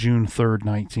on June 3rd,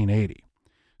 1980.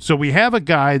 So we have a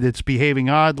guy that's behaving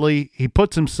oddly. He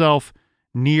puts himself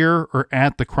near or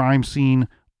at the crime scene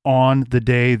on the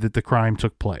day that the crime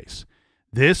took place.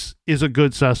 This is a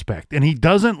good suspect, and he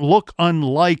doesn't look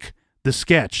unlike the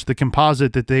sketch, the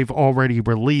composite that they've already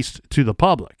released to the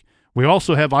public. We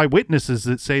also have eyewitnesses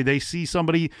that say they see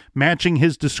somebody matching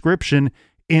his description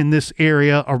in this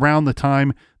area around the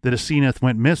time that Asenath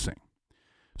went missing.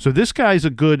 So this guy's a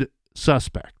good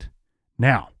suspect.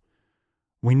 Now,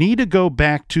 we need to go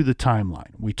back to the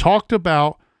timeline. We talked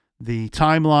about the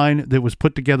timeline that was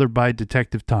put together by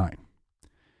Detective Tyne.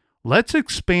 Let's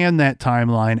expand that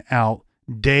timeline out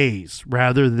days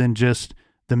rather than just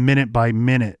the minute by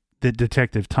minute that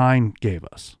Detective Tyne gave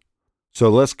us. So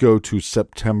let's go to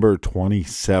September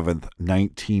 27th,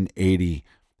 1980.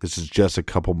 This is just a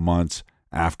couple months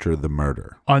after the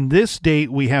murder. On this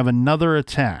date, we have another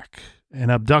attack, an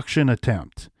abduction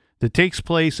attempt that takes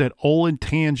place at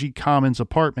Olentangy Commons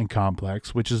apartment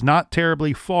complex, which is not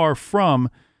terribly far from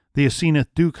the Asenath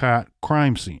Dukat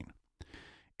crime scene.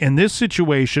 In this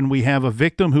situation, we have a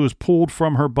victim who is pulled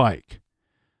from her bike.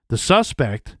 The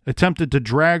suspect attempted to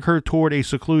drag her toward a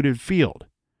secluded field,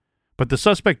 but the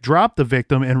suspect dropped the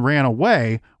victim and ran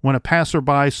away when a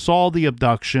passerby saw the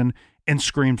abduction and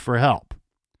screamed for help.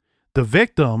 The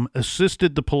victim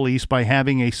assisted the police by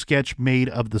having a sketch made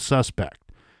of the suspect.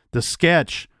 The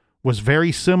sketch was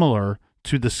very similar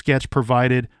to the sketch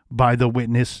provided by the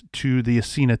witness to the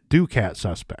Asenath Dukat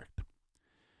suspect.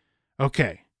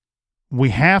 Okay.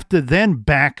 We have to then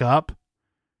back up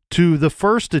to the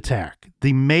first attack,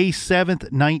 the May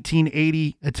 7th,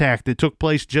 1980 attack that took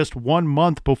place just 1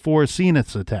 month before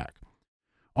Asenath's attack.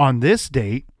 On this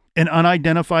date, an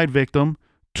unidentified victim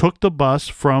took the bus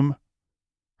from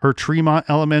her Tremont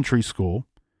Elementary School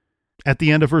at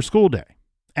the end of her school day.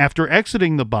 After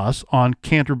exiting the bus on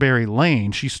Canterbury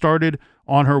Lane, she started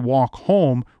on her walk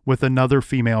home with another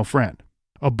female friend.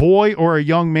 A boy or a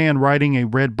young man riding a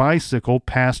red bicycle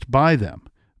passed by them,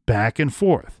 back and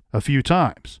forth, a few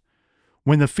times.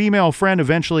 When the female friend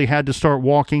eventually had to start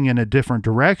walking in a different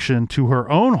direction to her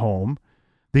own home,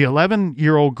 the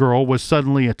 11-year-old girl was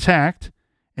suddenly attacked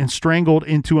and strangled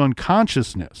into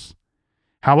unconsciousness.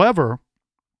 However,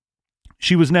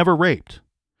 she was never raped.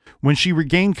 When she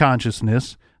regained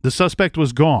consciousness, The suspect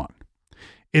was gone.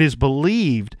 It is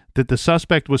believed that the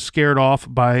suspect was scared off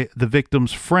by the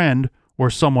victim's friend or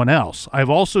someone else. I've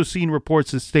also seen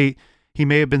reports that state he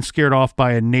may have been scared off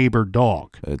by a neighbor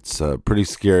dog. It's pretty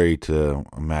scary to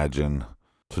imagine,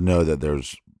 to know that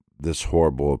there's this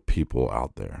horrible people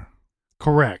out there.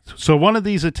 Correct. So one of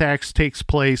these attacks takes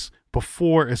place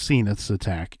before Asenath's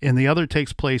attack, and the other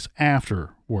takes place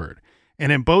afterward.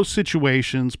 And in both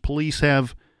situations, police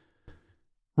have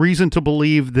reason to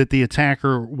believe that the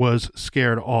attacker was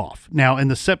scared off. Now, in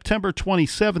the September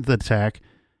 27th attack,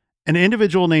 an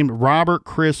individual named Robert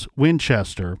Chris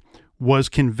Winchester was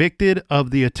convicted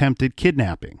of the attempted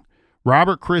kidnapping.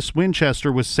 Robert Chris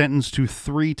Winchester was sentenced to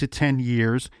 3 to 10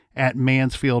 years at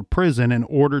Mansfield Prison in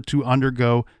order to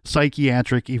undergo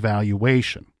psychiatric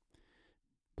evaluation.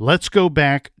 Let's go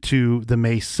back to the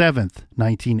May 7th,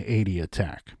 1980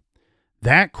 attack.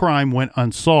 That crime went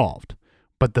unsolved,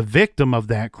 but the victim of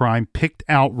that crime picked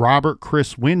out Robert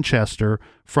Chris Winchester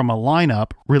from a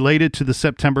lineup related to the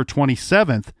September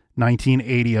 27th,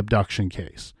 1980 abduction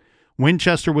case.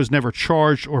 Winchester was never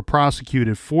charged or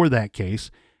prosecuted for that case.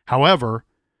 However,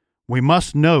 we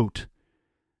must note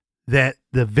that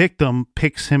the victim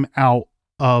picks him out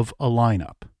of a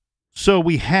lineup. So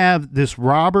we have this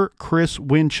Robert Chris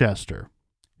Winchester,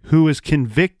 who is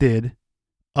convicted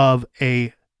of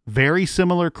a very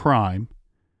similar crime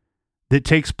that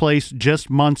takes place just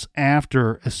months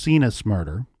after Asenath's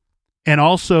murder, and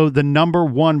also the number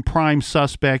one prime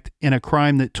suspect in a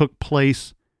crime that took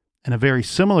place, in a very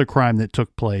similar crime that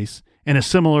took place in a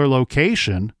similar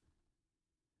location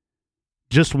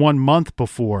just 1 month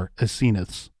before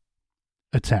Asenath's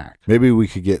attack. Maybe we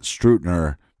could get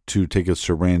Strutner to take a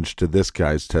syringe to this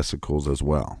guy's testicles as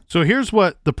well. So here's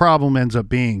what the problem ends up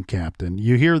being, Captain.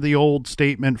 You hear the old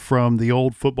statement from the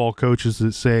old football coaches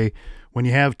that say, when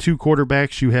you have 2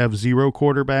 quarterbacks, you have 0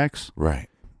 quarterbacks. Right.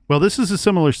 Well, this is a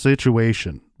similar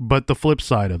situation, but the flip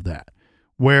side of that,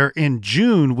 where in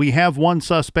June, we have one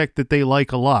suspect that they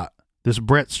like a lot, this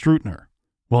Brett Strutner.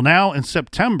 Well, now in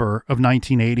September of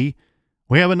 1980,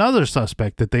 we have another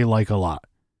suspect that they like a lot,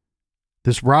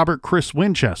 this Robert Chris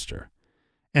Winchester.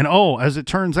 And as it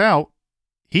turns out,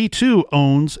 he too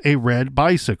owns a red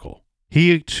bicycle.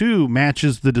 He too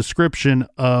matches the description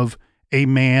of a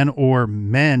man or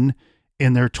men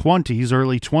in their 20s,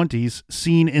 early 20s,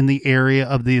 seen in the area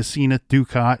of the Asenath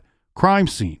Ducat crime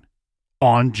scene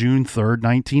on June 3rd,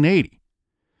 1980.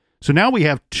 So now we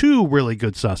have 2 really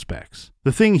good suspects.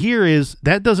 The thing here is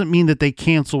that doesn't mean that they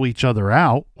cancel each other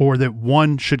out or that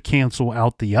one should cancel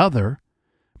out the other,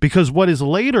 because what is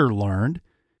later learned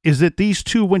is that these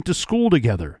 2 went to school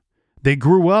together. They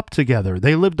grew up together.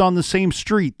 They lived on the same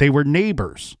street. They were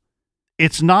neighbors.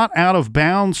 It's not out of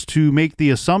bounds to make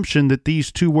the assumption that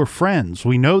these 2 were friends.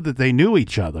 We know that they knew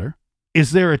each other.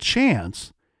 Is there a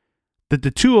chance that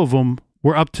the 2 of them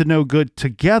were up to no good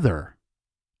together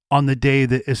on the day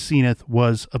that Asenath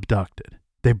was abducted?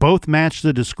 They both match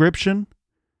the description.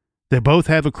 They both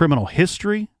have a criminal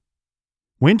history.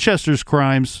 Winchester's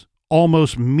crimes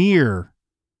almost mirror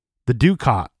the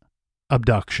Ducat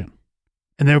abduction,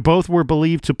 and they both were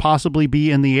believed to possibly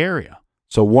be in the area.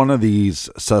 So one of these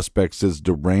suspects is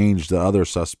deranged. The other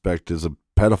suspect is a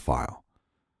pedophile.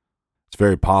 It's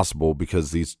very possible,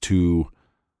 because these 2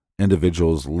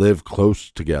 individuals live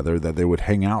close together, that they would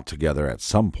hang out together at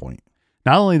some point.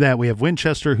 Not only that, we have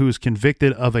Winchester, who is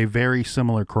convicted of a very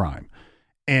similar crime,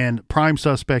 and prime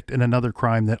suspect in another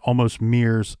crime that almost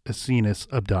mirrors Asenath's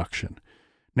abduction.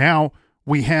 Now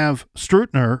we have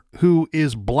Strutner, who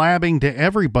is blabbing to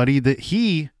everybody that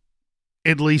he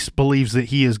at least believes that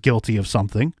he is guilty of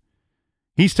something.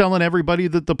 He's telling everybody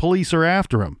that the police are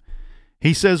after him.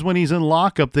 He says when he's in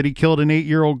lockup that he killed an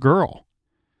 8-year-old girl.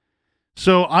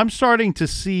 So I'm starting to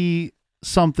see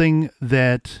something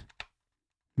that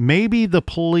maybe the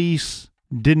police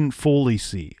didn't fully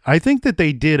see. I think that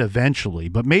they did eventually,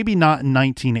 but maybe not in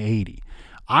 1980.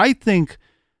 I think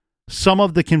some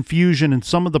of the confusion and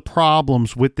some of the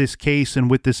problems with this case and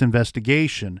with this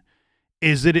investigation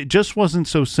is that it just wasn't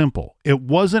so simple. It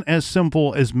wasn't as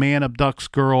simple as man abducts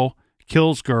girl,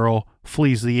 kills girl,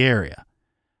 flees the area.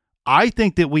 I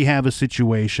think that we have a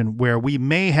situation where we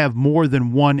may have more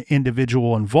than one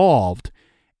individual involved,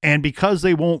 and because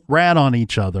they won't rat on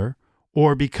each other,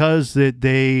 or because that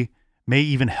they may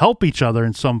even help each other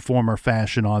in some form or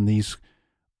fashion on these,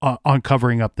 on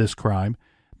covering up this crime,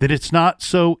 that it's not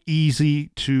so easy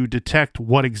to detect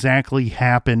what exactly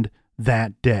happened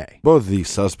that day. Both of these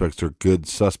suspects are good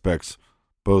suspects.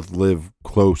 Both live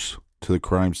close to the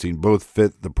crime scene. Both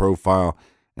fit the profile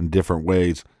in different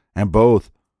ways, and both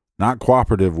not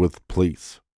cooperative with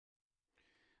police.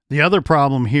 The other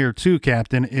problem here too,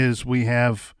 Captain, is we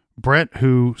have Brett,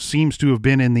 who seems to have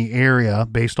been in the area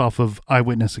based off of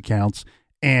eyewitness accounts,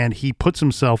 and he puts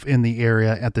himself in the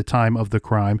area at the time of the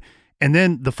crime. And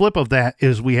then the flip of that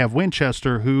is we have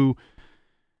Winchester, who,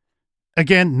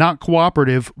 again, not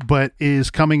cooperative, but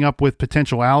is coming up with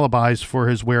potential alibis for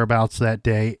his whereabouts that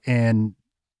day, and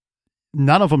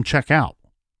none of them check out.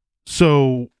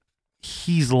 So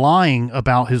he's lying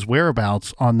about his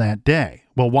whereabouts on that day.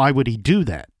 Well, why would he do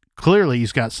that? Clearly,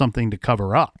 he's got something to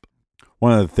cover up.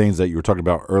 One of the things that you were talking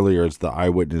about earlier is the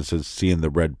eyewitnesses seeing the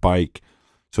red bike.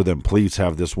 So then police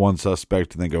have this one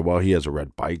suspect and they go, well, he has a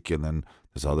red bike. And then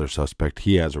this other suspect,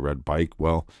 he has a red bike.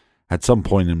 Well, at some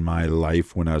point in my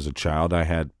life when I was a child, I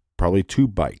had probably two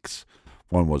bikes.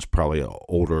 One was probably an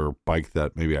older bike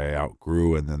that maybe I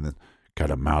outgrew, and then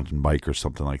got a mountain bike or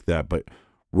something like that. But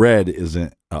red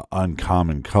isn't an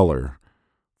uncommon color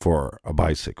for a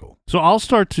bicycle. So I'll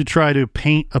start to try to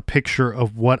paint a picture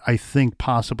of what I think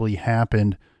possibly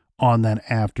happened on that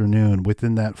afternoon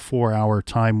within that 4-hour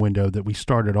time window that we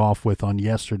started off with on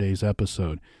yesterday's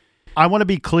episode. I want to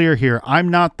be clear here. I'm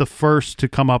not the first to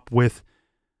come up with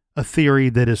a theory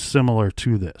that is similar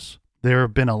to this. There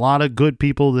have been a lot of good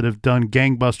people that have done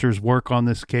gangbusters work on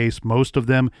this case. Most of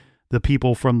them, the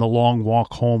people from the Long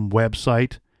Walk Home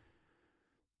website.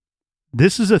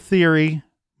 This is a theory.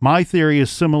 My theory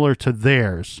is similar to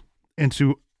theirs and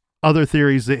to other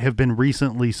theories that have been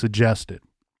recently suggested.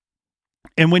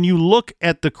 And when you look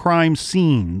at the crime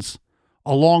scenes,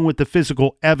 along with the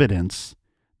physical evidence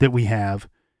that we have,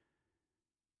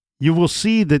 you will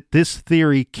see that this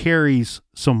theory carries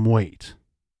some weight.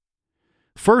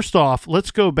 First off, let's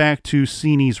go back to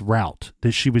Seeney's route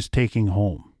that she was taking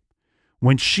home.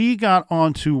 When she got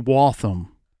onto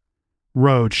Waltham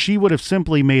Road, she would have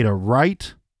simply made a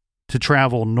right to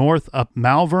travel north up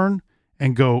Malvern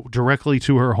and go directly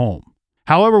to her home.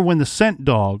 However, when the scent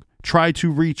dog tried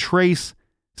to retrace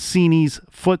Seeney's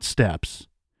footsteps,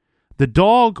 the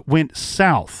dog went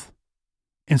south.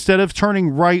 Instead of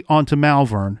turning right onto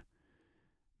Malvern,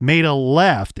 made a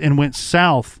left and went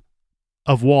south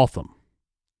of Waltham.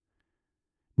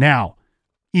 Now,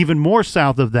 even more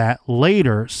south of that,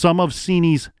 later, some of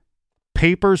Seeney's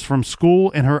papers from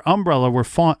school and her umbrella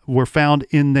were found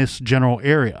in this general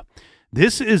area.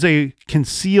 This is a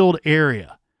concealed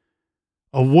area,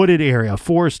 a wooded area,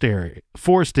 forested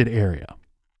area.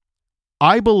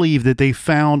 I believe that they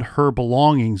found her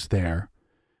belongings there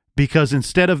because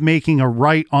instead of making a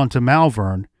right onto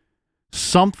Malvern,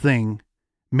 something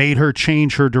made her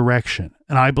change her direction.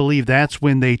 And I believe that's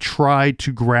when they tried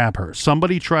to grab her.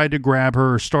 Somebody tried to grab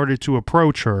her or started to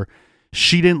approach her.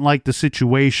 She didn't like the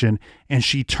situation, and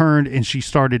she turned and she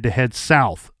started to head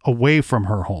south away from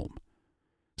her home,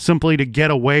 simply to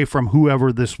get away from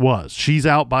whoever this was. She's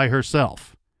out by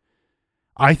herself.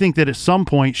 I think that at some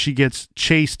point she gets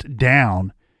chased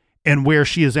down, and where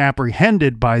she is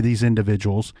apprehended by these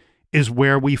individuals is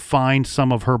where we find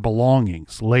some of her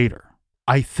belongings later.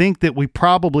 I think that we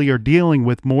probably are dealing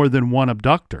with more than one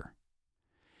abductor.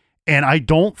 And I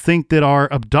don't think that our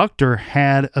abductor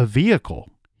had a vehicle.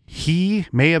 He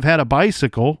may have had a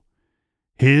bicycle.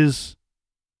 His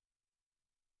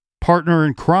partner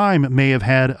in crime may have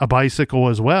had a bicycle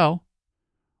as well.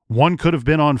 One could have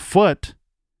been on foot.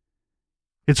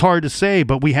 It's hard to say,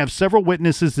 but we have several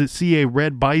witnesses that see a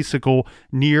red bicycle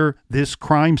near this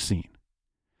crime scene.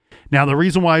 Now, the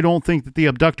reason why I don't think that the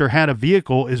abductor had a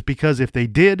vehicle is because if they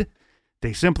did,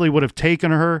 they simply would have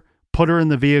taken her, put her in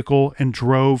the vehicle, and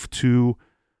drove to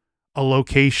a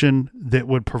location that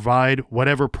would provide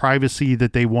whatever privacy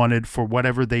that they wanted for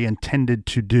whatever they intended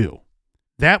to do.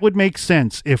 That would make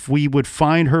sense if we would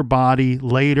find her body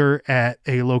later at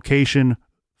a location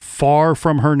far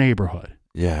from her neighborhood.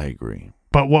 Yeah, I agree.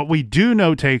 But what we do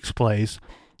know takes place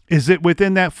is that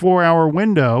within that 4-hour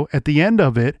window, at the end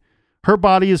of it, her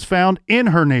body is found in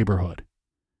her neighborhood.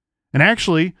 And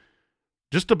actually,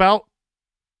 just about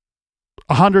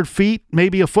 100 feet,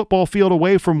 maybe a football field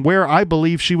away from where I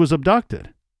believe she was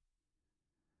abducted.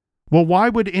 Well, why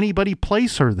would anybody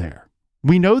place her there?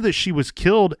 We know that she was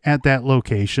killed at that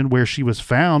location where she was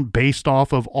found based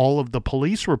off of all of the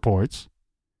police reports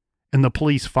and the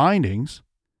police findings.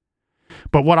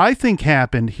 But what I think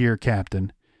happened here,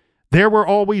 Captain, there were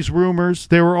always rumors,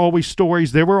 there were always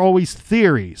stories, there were always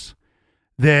theories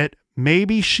that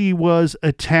maybe she was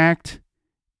attacked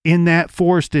in that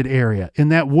forested area, in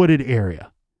that wooded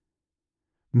area.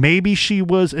 Maybe she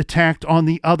was attacked on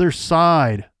the other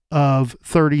side of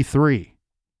 33,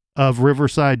 of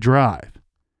Riverside Drive.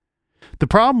 The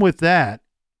problem with that,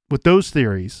 with those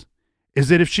theories, is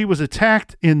that if she was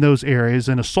attacked in those areas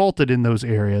and assaulted in those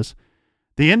areas,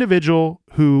 the individual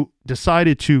who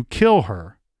decided to kill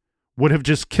her would have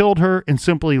just killed her and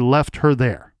simply left her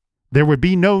there. There would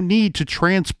be no need to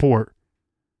transport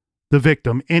the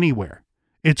victim anywhere.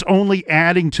 It's only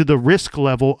adding to the risk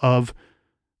level of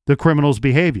the criminal's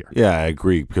behavior. Yeah, I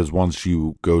agree, because once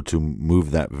you go to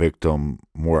move that victim,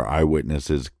 more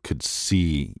eyewitnesses could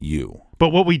see you. But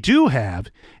what we do have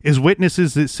is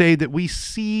witnesses that say that we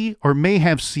see or may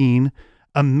have seen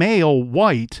a male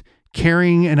white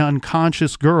carrying an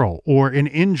unconscious girl or an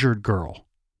injured girl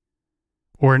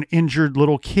or an injured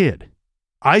little kid.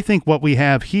 I think what we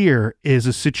have here is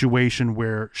a situation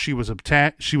where she was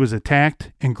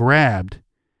attacked and grabbed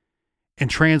and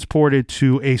transported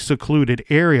to a secluded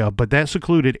area, but that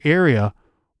secluded area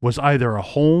was either a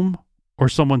home or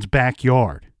someone's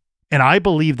backyard. And I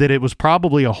believe that it was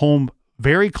probably a home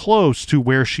very close to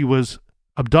where she was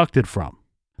abducted from.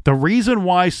 The reason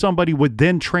why somebody would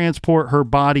then transport her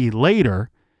body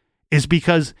later is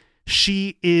because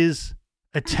she is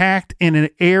attacked in an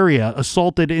area,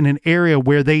 assaulted in an area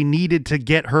where they needed to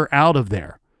get her out of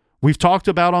there. We've talked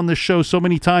about on this show so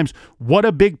many times what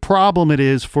a big problem it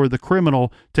is for the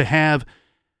criminal to have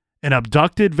an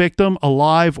abducted victim,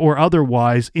 alive or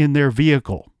otherwise, in their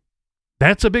vehicle.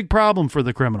 That's a big problem for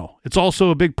the criminal. It's also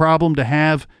a big problem to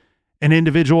have an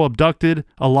individual abducted,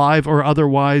 alive or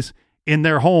otherwise, in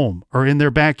their home or in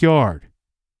their backyard.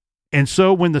 And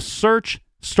so when the search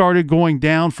started going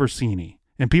down for Sini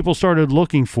and people started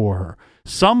looking for her,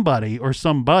 somebody or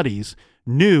some buddies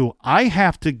knew, I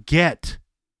have to get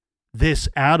this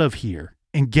out of here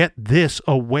and get this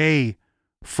away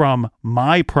from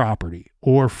my property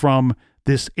or from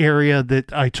this area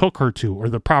that I took her to or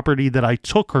the property that I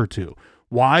took her to.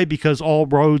 Why? Because all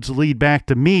roads lead back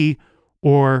to me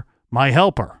or my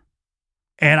helper.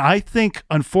 And I think,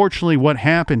 unfortunately, what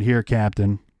happened here,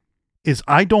 Captain, is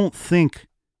I don't think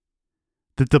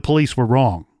that the police were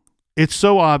wrong. It's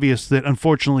so obvious that,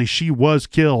 unfortunately, she was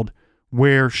killed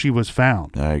where she was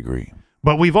found. I agree.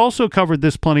 But we've also covered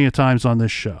this plenty of times on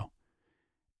this show.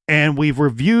 And we've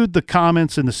reviewed the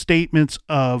comments and the statements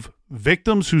of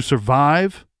victims who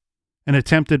survive an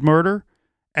attempted murder,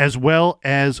 as well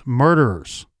as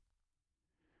murderers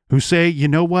who say, you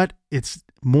know what? It's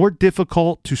more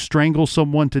difficult to strangle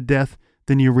someone to death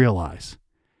than you realize.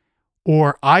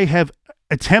 Or I have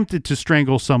attempted to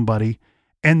strangle somebody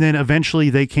and then eventually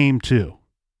they came to.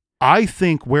 I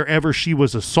think wherever she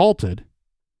was assaulted,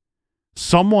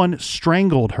 someone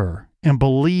strangled her and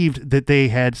believed that they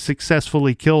had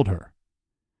successfully killed her.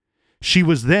 She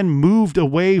was then moved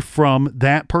away from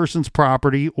that person's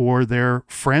property or their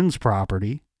friend's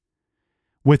property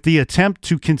with the attempt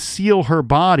to conceal her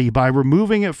body by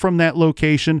removing it from that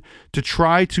location to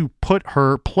try to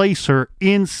place her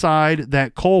inside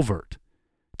that culvert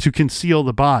to conceal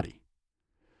the body.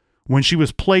 When she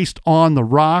was placed on the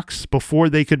rocks before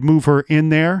they could move her in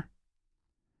there,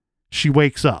 she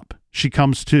wakes up. She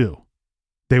comes to.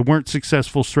 They weren't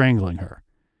successful strangling her.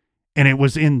 And it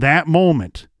was in that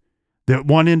moment that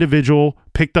one individual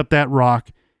picked up that rock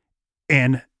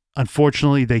and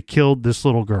unfortunately they killed this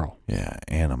little girl. Yeah,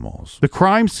 animals. The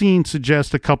crime scene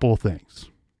suggests a couple of things.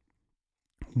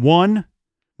 One,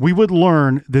 we would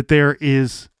learn that there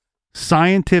is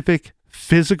scientific,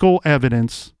 physical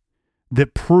evidence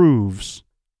that proves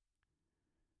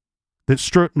that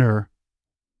Strutner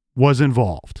was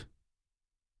involved,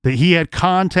 that he had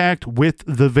contact with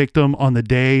the victim on the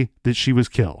day that she was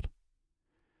killed.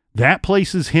 That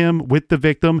places him with the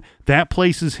victim. That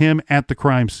places him at the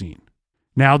crime scene.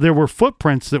 Now, there were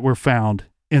footprints that were found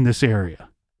in this area.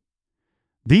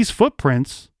 These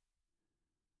footprints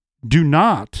do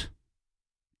not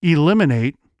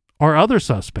eliminate our other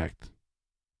suspect,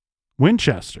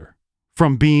 Winchester,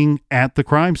 from being at the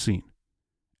crime scene,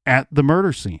 at the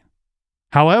murder scene.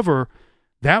 However,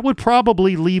 that would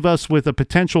probably leave us with a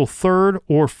potential third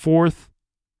or fourth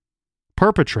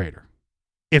perpetrator.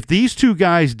 If these two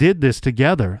guys did this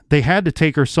together, they had to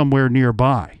take her somewhere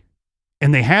nearby.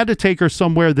 And they had to take her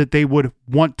somewhere that they would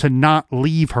want to not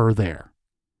leave her there.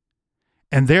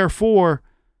 And therefore,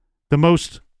 the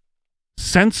most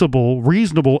sensible,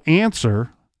 reasonable answer,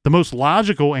 the most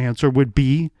logical answer would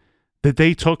be that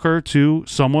they took her to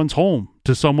someone's home,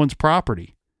 to someone's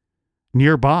property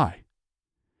nearby.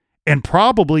 And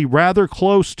probably rather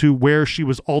close to where she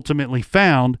was ultimately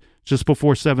found, just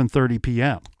before 7:30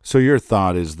 p.m. So your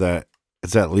thought is that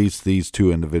it's at least these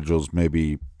two individuals,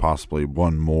 maybe possibly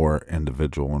one more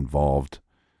individual involved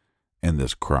in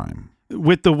this crime.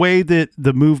 With the way that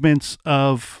the movements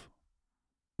of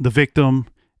the victim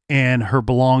and her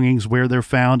belongings, where they're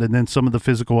found, and then some of the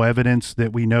physical evidence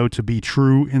that we know to be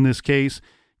true in this case,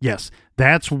 Yes,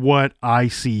 that's what I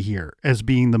see here as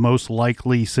being the most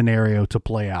likely scenario to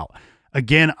play out.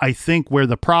 Again, I think where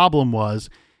the problem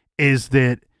is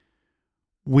that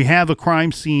we have a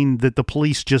crime scene that the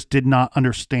police just did not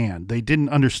understand. They didn't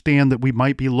understand that we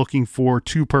might be looking for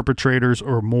 2 perpetrators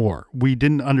or more. We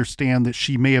didn't understand that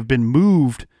she may have been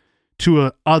moved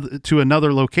to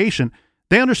another location.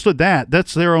 They understood that.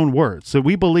 That's their own words. So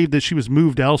we believe that she was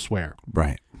moved elsewhere.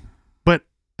 Right. But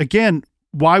again,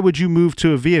 why would you move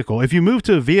to a vehicle? If you move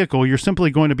to a vehicle, you're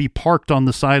simply going to be parked on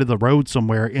the side of the road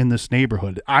somewhere in this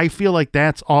neighborhood. I feel like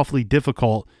that's awfully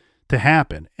difficult to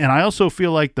happen. And I also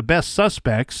feel like the best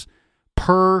suspects,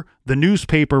 per the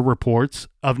newspaper reports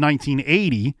of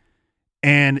 1980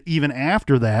 and even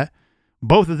after that,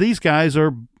 both of these guys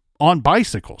are on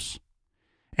bicycles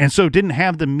and so didn't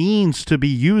have the means to be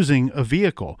using a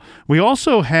vehicle. We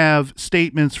also have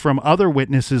statements from other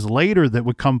witnesses later that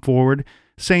would come forward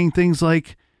saying things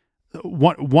like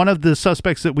one of the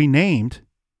suspects that we named,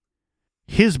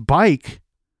 his bike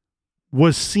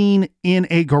was seen in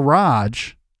a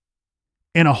garage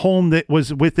in a home that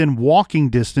was within walking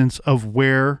distance of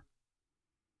where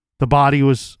the body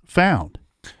was found.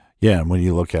 Yeah, and when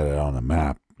you look at it on a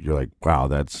map, you're like, wow,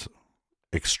 that's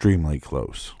extremely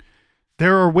close.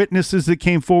 There are witnesses that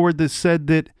came forward that said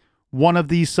that one of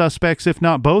these suspects, if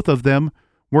not both of them,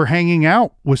 were hanging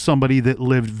out with somebody that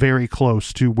lived very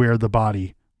close to where the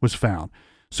body was found.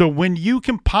 So when you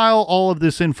compile all of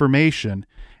this information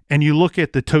and you look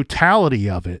at the totality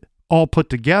of it all put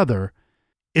together,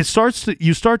 you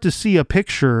start to see a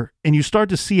picture and you start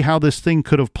to see how this thing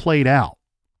could have played out.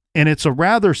 And it's a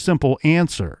rather simple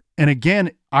answer. And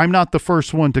again, I'm not the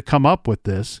first one to come up with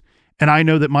this. And I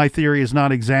know that my theory is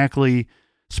not exactly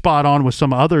spot on with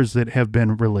some others that have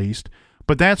been released,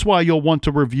 but that's why you'll want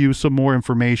to review some more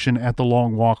information at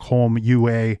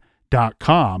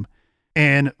thelongwalkhomeua.com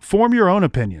and form your own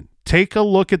opinion. Take a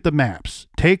look at the maps.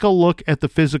 Take a look at the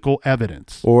physical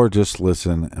evidence. Or just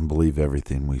listen and believe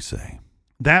everything we say.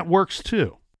 That works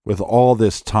too. With all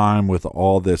this time, with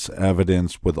all this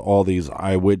evidence, with all these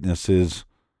eyewitnesses,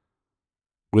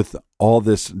 with all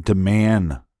this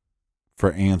demand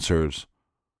for answers,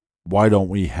 why don't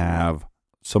we have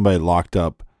somebody locked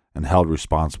up and held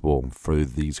responsible for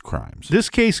these crimes? This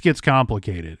case gets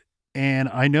complicated. And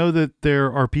I know that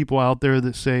there are people out there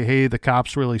that say, hey, the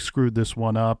cops really screwed this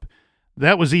one up.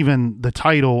 That was even the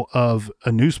title of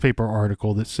a newspaper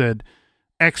article that said,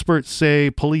 experts say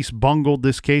police bungled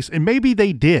this case. And maybe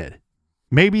they did.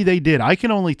 Maybe they did. I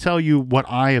can only tell you what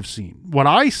I have seen. What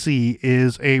I see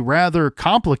is a rather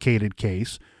complicated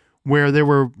case where there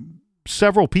were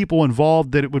several people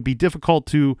involved that it would be difficult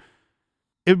to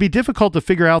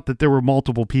figure out that there were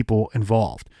multiple people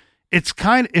involved.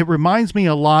 It reminds me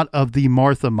a lot of the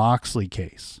Martha Moxley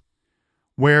case,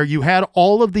 where you had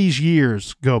all of these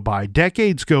years go by,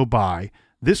 decades go by.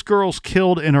 This girl's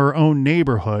killed in her own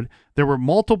neighborhood. There were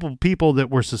multiple people that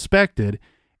were suspected.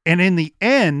 And in the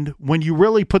end, when you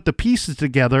really put the pieces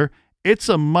together, it's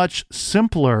a much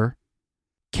simpler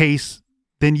case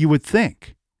than you would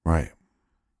think. Right.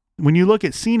 When you look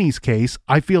at Cini's case,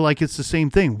 I feel like it's the same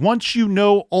thing. Once you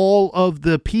know all of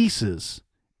the pieces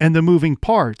and the moving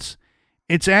parts,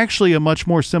 it's actually a much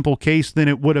more simple case than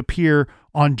it would appear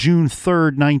on June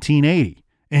 3rd, 1980,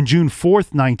 and June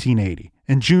 4th, 1980,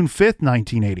 and June 5th,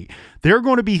 1980. There are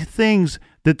going to be things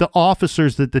that the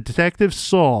officers, that the detectives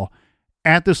saw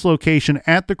at this location,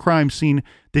 at the crime scene,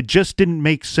 that just didn't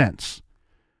make sense.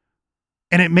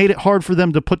 And it made it hard for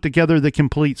them to put together the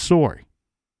complete story.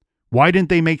 Why didn't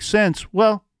they make sense?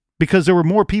 Well, because there were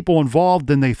more people involved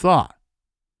than they thought.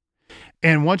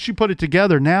 And once you put it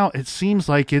together, now it seems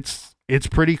like it's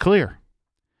pretty clear.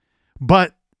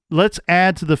 But let's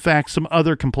add to the fact some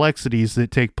other complexities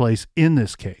that take place in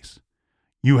this case.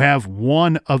 You have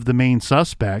one of the main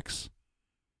suspects,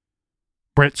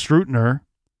 Brett Strutner,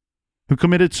 who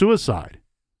committed suicide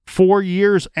 4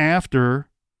 years after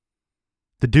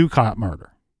the Ducat murder.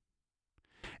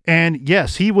 And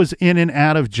yes, he was in and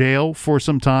out of jail for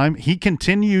some time. He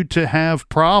continued to have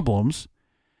problems,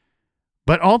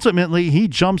 but ultimately he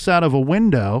jumps out of a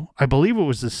window, I believe it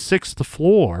was the 6th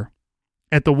floor,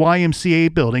 at the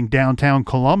YMCA building downtown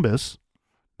Columbus.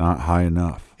 Not high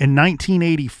enough. In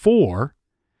 1984,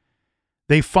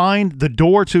 they find the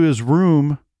door to his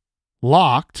room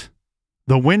locked,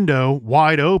 the window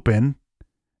wide open,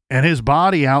 and his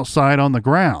body outside on the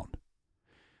ground.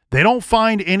 They don't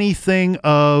find anything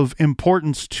of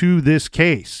importance to this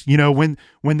case. You know, when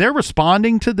they're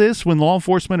responding to this, when law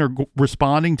enforcement are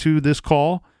responding to this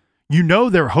call, you know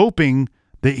they're hoping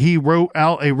that he wrote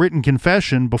out a written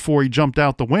confession before he jumped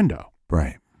out the window.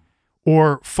 Right.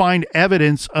 or find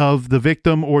evidence of the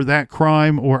victim or that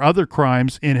crime or other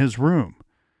crimes in his room.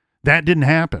 That didn't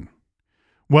happen.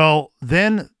 Well,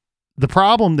 then the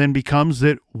problem then becomes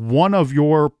that one of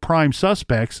your prime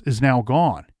suspects is now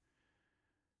gone.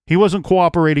 He wasn't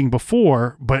cooperating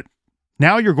before, but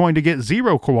now you're going to get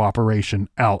zero cooperation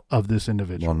out of this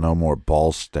individual. Well, no more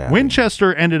ball stabbing.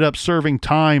 Winchester ended up serving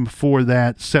time for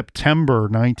that September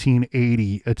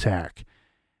 1980 attack.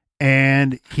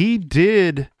 And he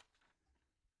did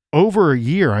over a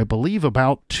year, I believe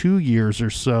about 2 years or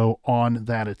so on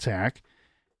that attack.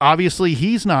 Obviously,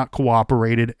 he's not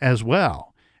cooperated as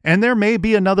well. And there may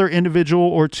be another individual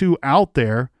or two out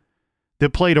there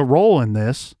that played a role in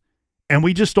this, and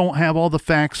we just don't have all the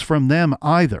facts from them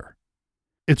either.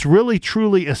 It's really,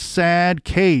 truly a sad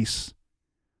case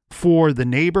for the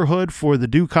neighborhood, for the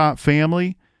Dukat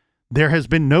family. There has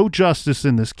been no justice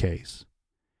in this case.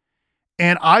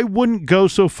 And I wouldn't go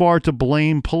so far to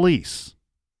blame police.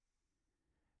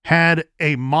 Had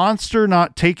a monster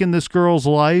not taken this girl's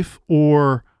life,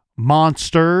 or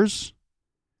monsters,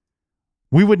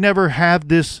 we would never have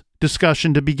this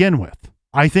discussion to begin with.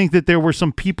 I think that there were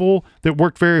some people that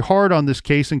worked very hard on this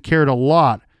case and cared a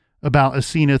lot about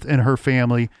Asenath and her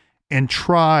family and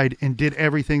tried and did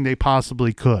everything they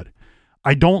possibly could.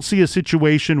 I don't see a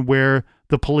situation where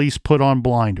the police put on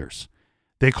blinders.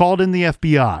 They called in the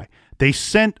FBI. They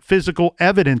sent physical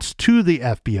evidence to the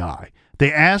FBI.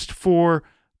 They asked for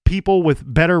people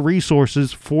with better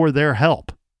resources for their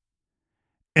help.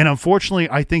 And unfortunately,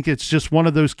 I think it's just one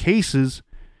of those cases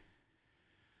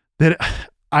that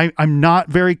I'm not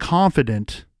very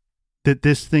confident that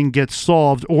this thing gets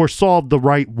solved or solved the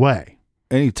right way.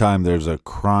 Anytime there's a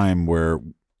crime where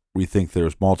we think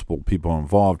there's multiple people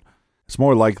involved, it's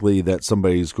more likely that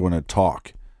somebody's going to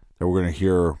talk, that we're going to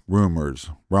hear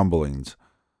rumors, rumblings.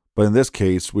 But in this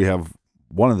case, we have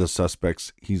one of the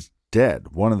suspects, he's dead.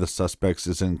 One of the suspects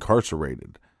is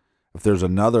incarcerated. If there's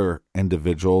another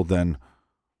individual, then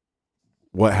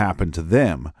what happened to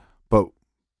them? But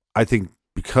I think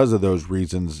because of those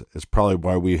reasons is probably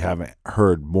why we haven't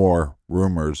heard more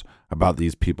rumors about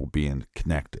these people being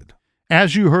connected.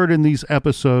 As you heard in these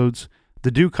episodes,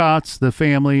 the Dukats, the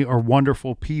family, are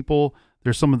wonderful people.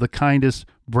 They're some of the kindest,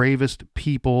 bravest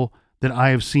people that I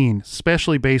have seen,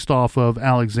 especially based off of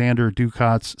Alexander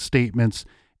Dukat's statements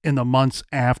in the months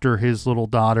after his little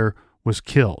daughter was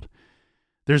killed.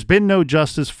 There's been no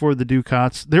justice for the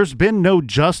Dukats. There's been no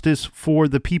justice for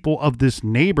the people of this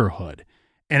neighborhood.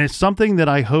 And it's something that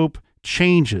I hope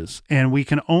changes. And we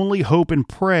can only hope and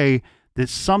pray that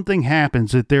something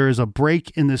happens, that there is a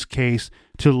break in this case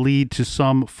to lead to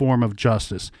some form of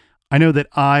justice. I know that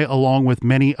I, along with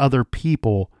many other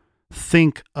people,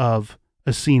 think of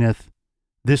Asenath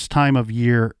this time of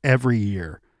year every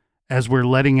year as we're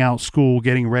letting out school,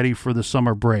 getting ready for the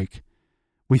summer break.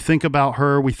 We think about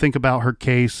her, we think about her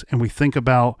case, and we think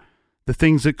about the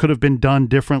things that could have been done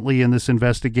differently in this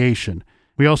investigation.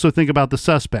 We also think about the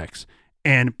suspects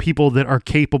and people that are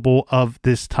capable of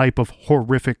this type of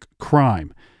horrific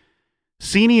crime.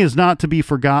 Sini is not to be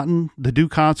forgotten. The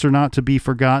Dukats are not to be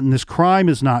forgotten. This crime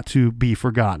is not to be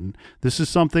forgotten. This is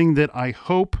something that I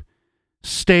hope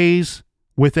stays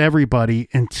with everybody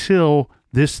until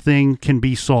this thing can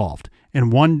be solved.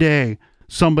 And one day,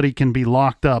 somebody can be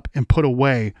locked up and put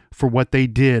away for what they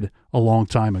did a long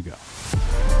time ago.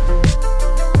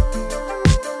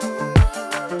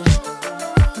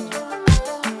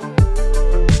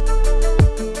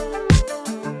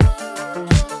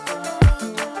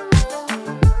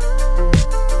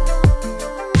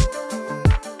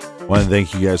 I want to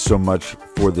thank you guys so much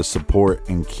for the support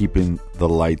and keeping the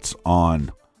lights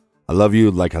on. I love you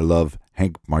like I love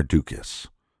Hank Mardukas.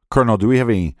 Colonel, do we have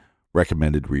any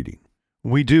recommended reading?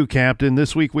 We do, Captain.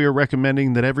 This week we are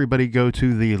recommending that everybody go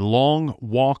to the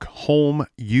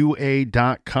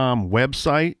longwalkhomeua.com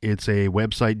website. It's a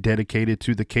website dedicated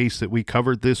to the case that we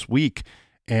covered this week.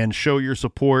 And show your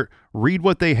support. Read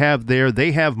what they have there.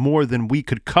 They have more than we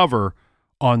could cover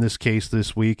on this case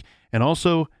this week. And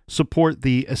also support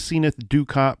the Asenath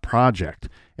Dukat Project.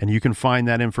 And you can find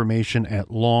that information at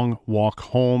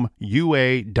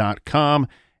longwalkhomeua.com.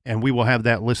 And we will have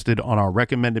that listed on our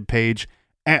recommended page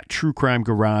at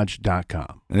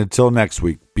truecrimegarage.com. And until next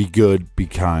week, be good, be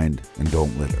kind, and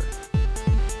don't litter.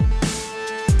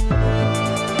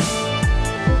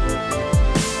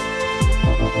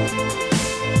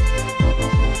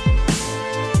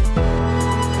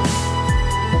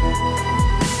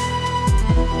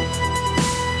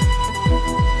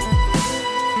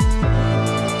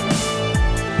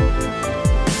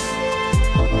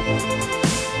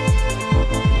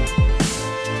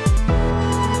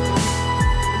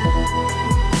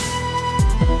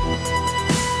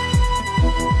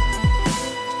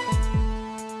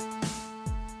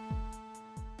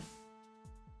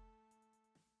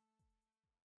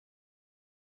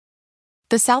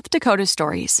 The South Dakota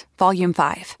Stories, Volume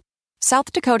 5.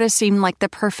 South Dakota seemed like the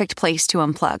perfect place to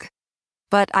unplug.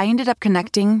 But I ended up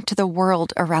connecting to the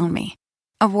world around me.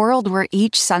 A world where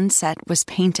each sunset was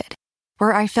painted,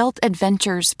 where I felt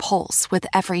adventure's pulse with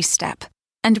every step,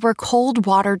 and where cold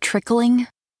water trickling,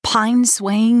 pine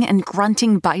swaying, and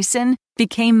grunting bison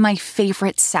became my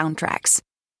favorite soundtracks.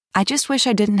 I just wish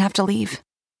I didn't have to leave.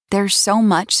 There's so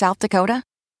much South Dakota,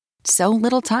 so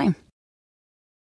little time.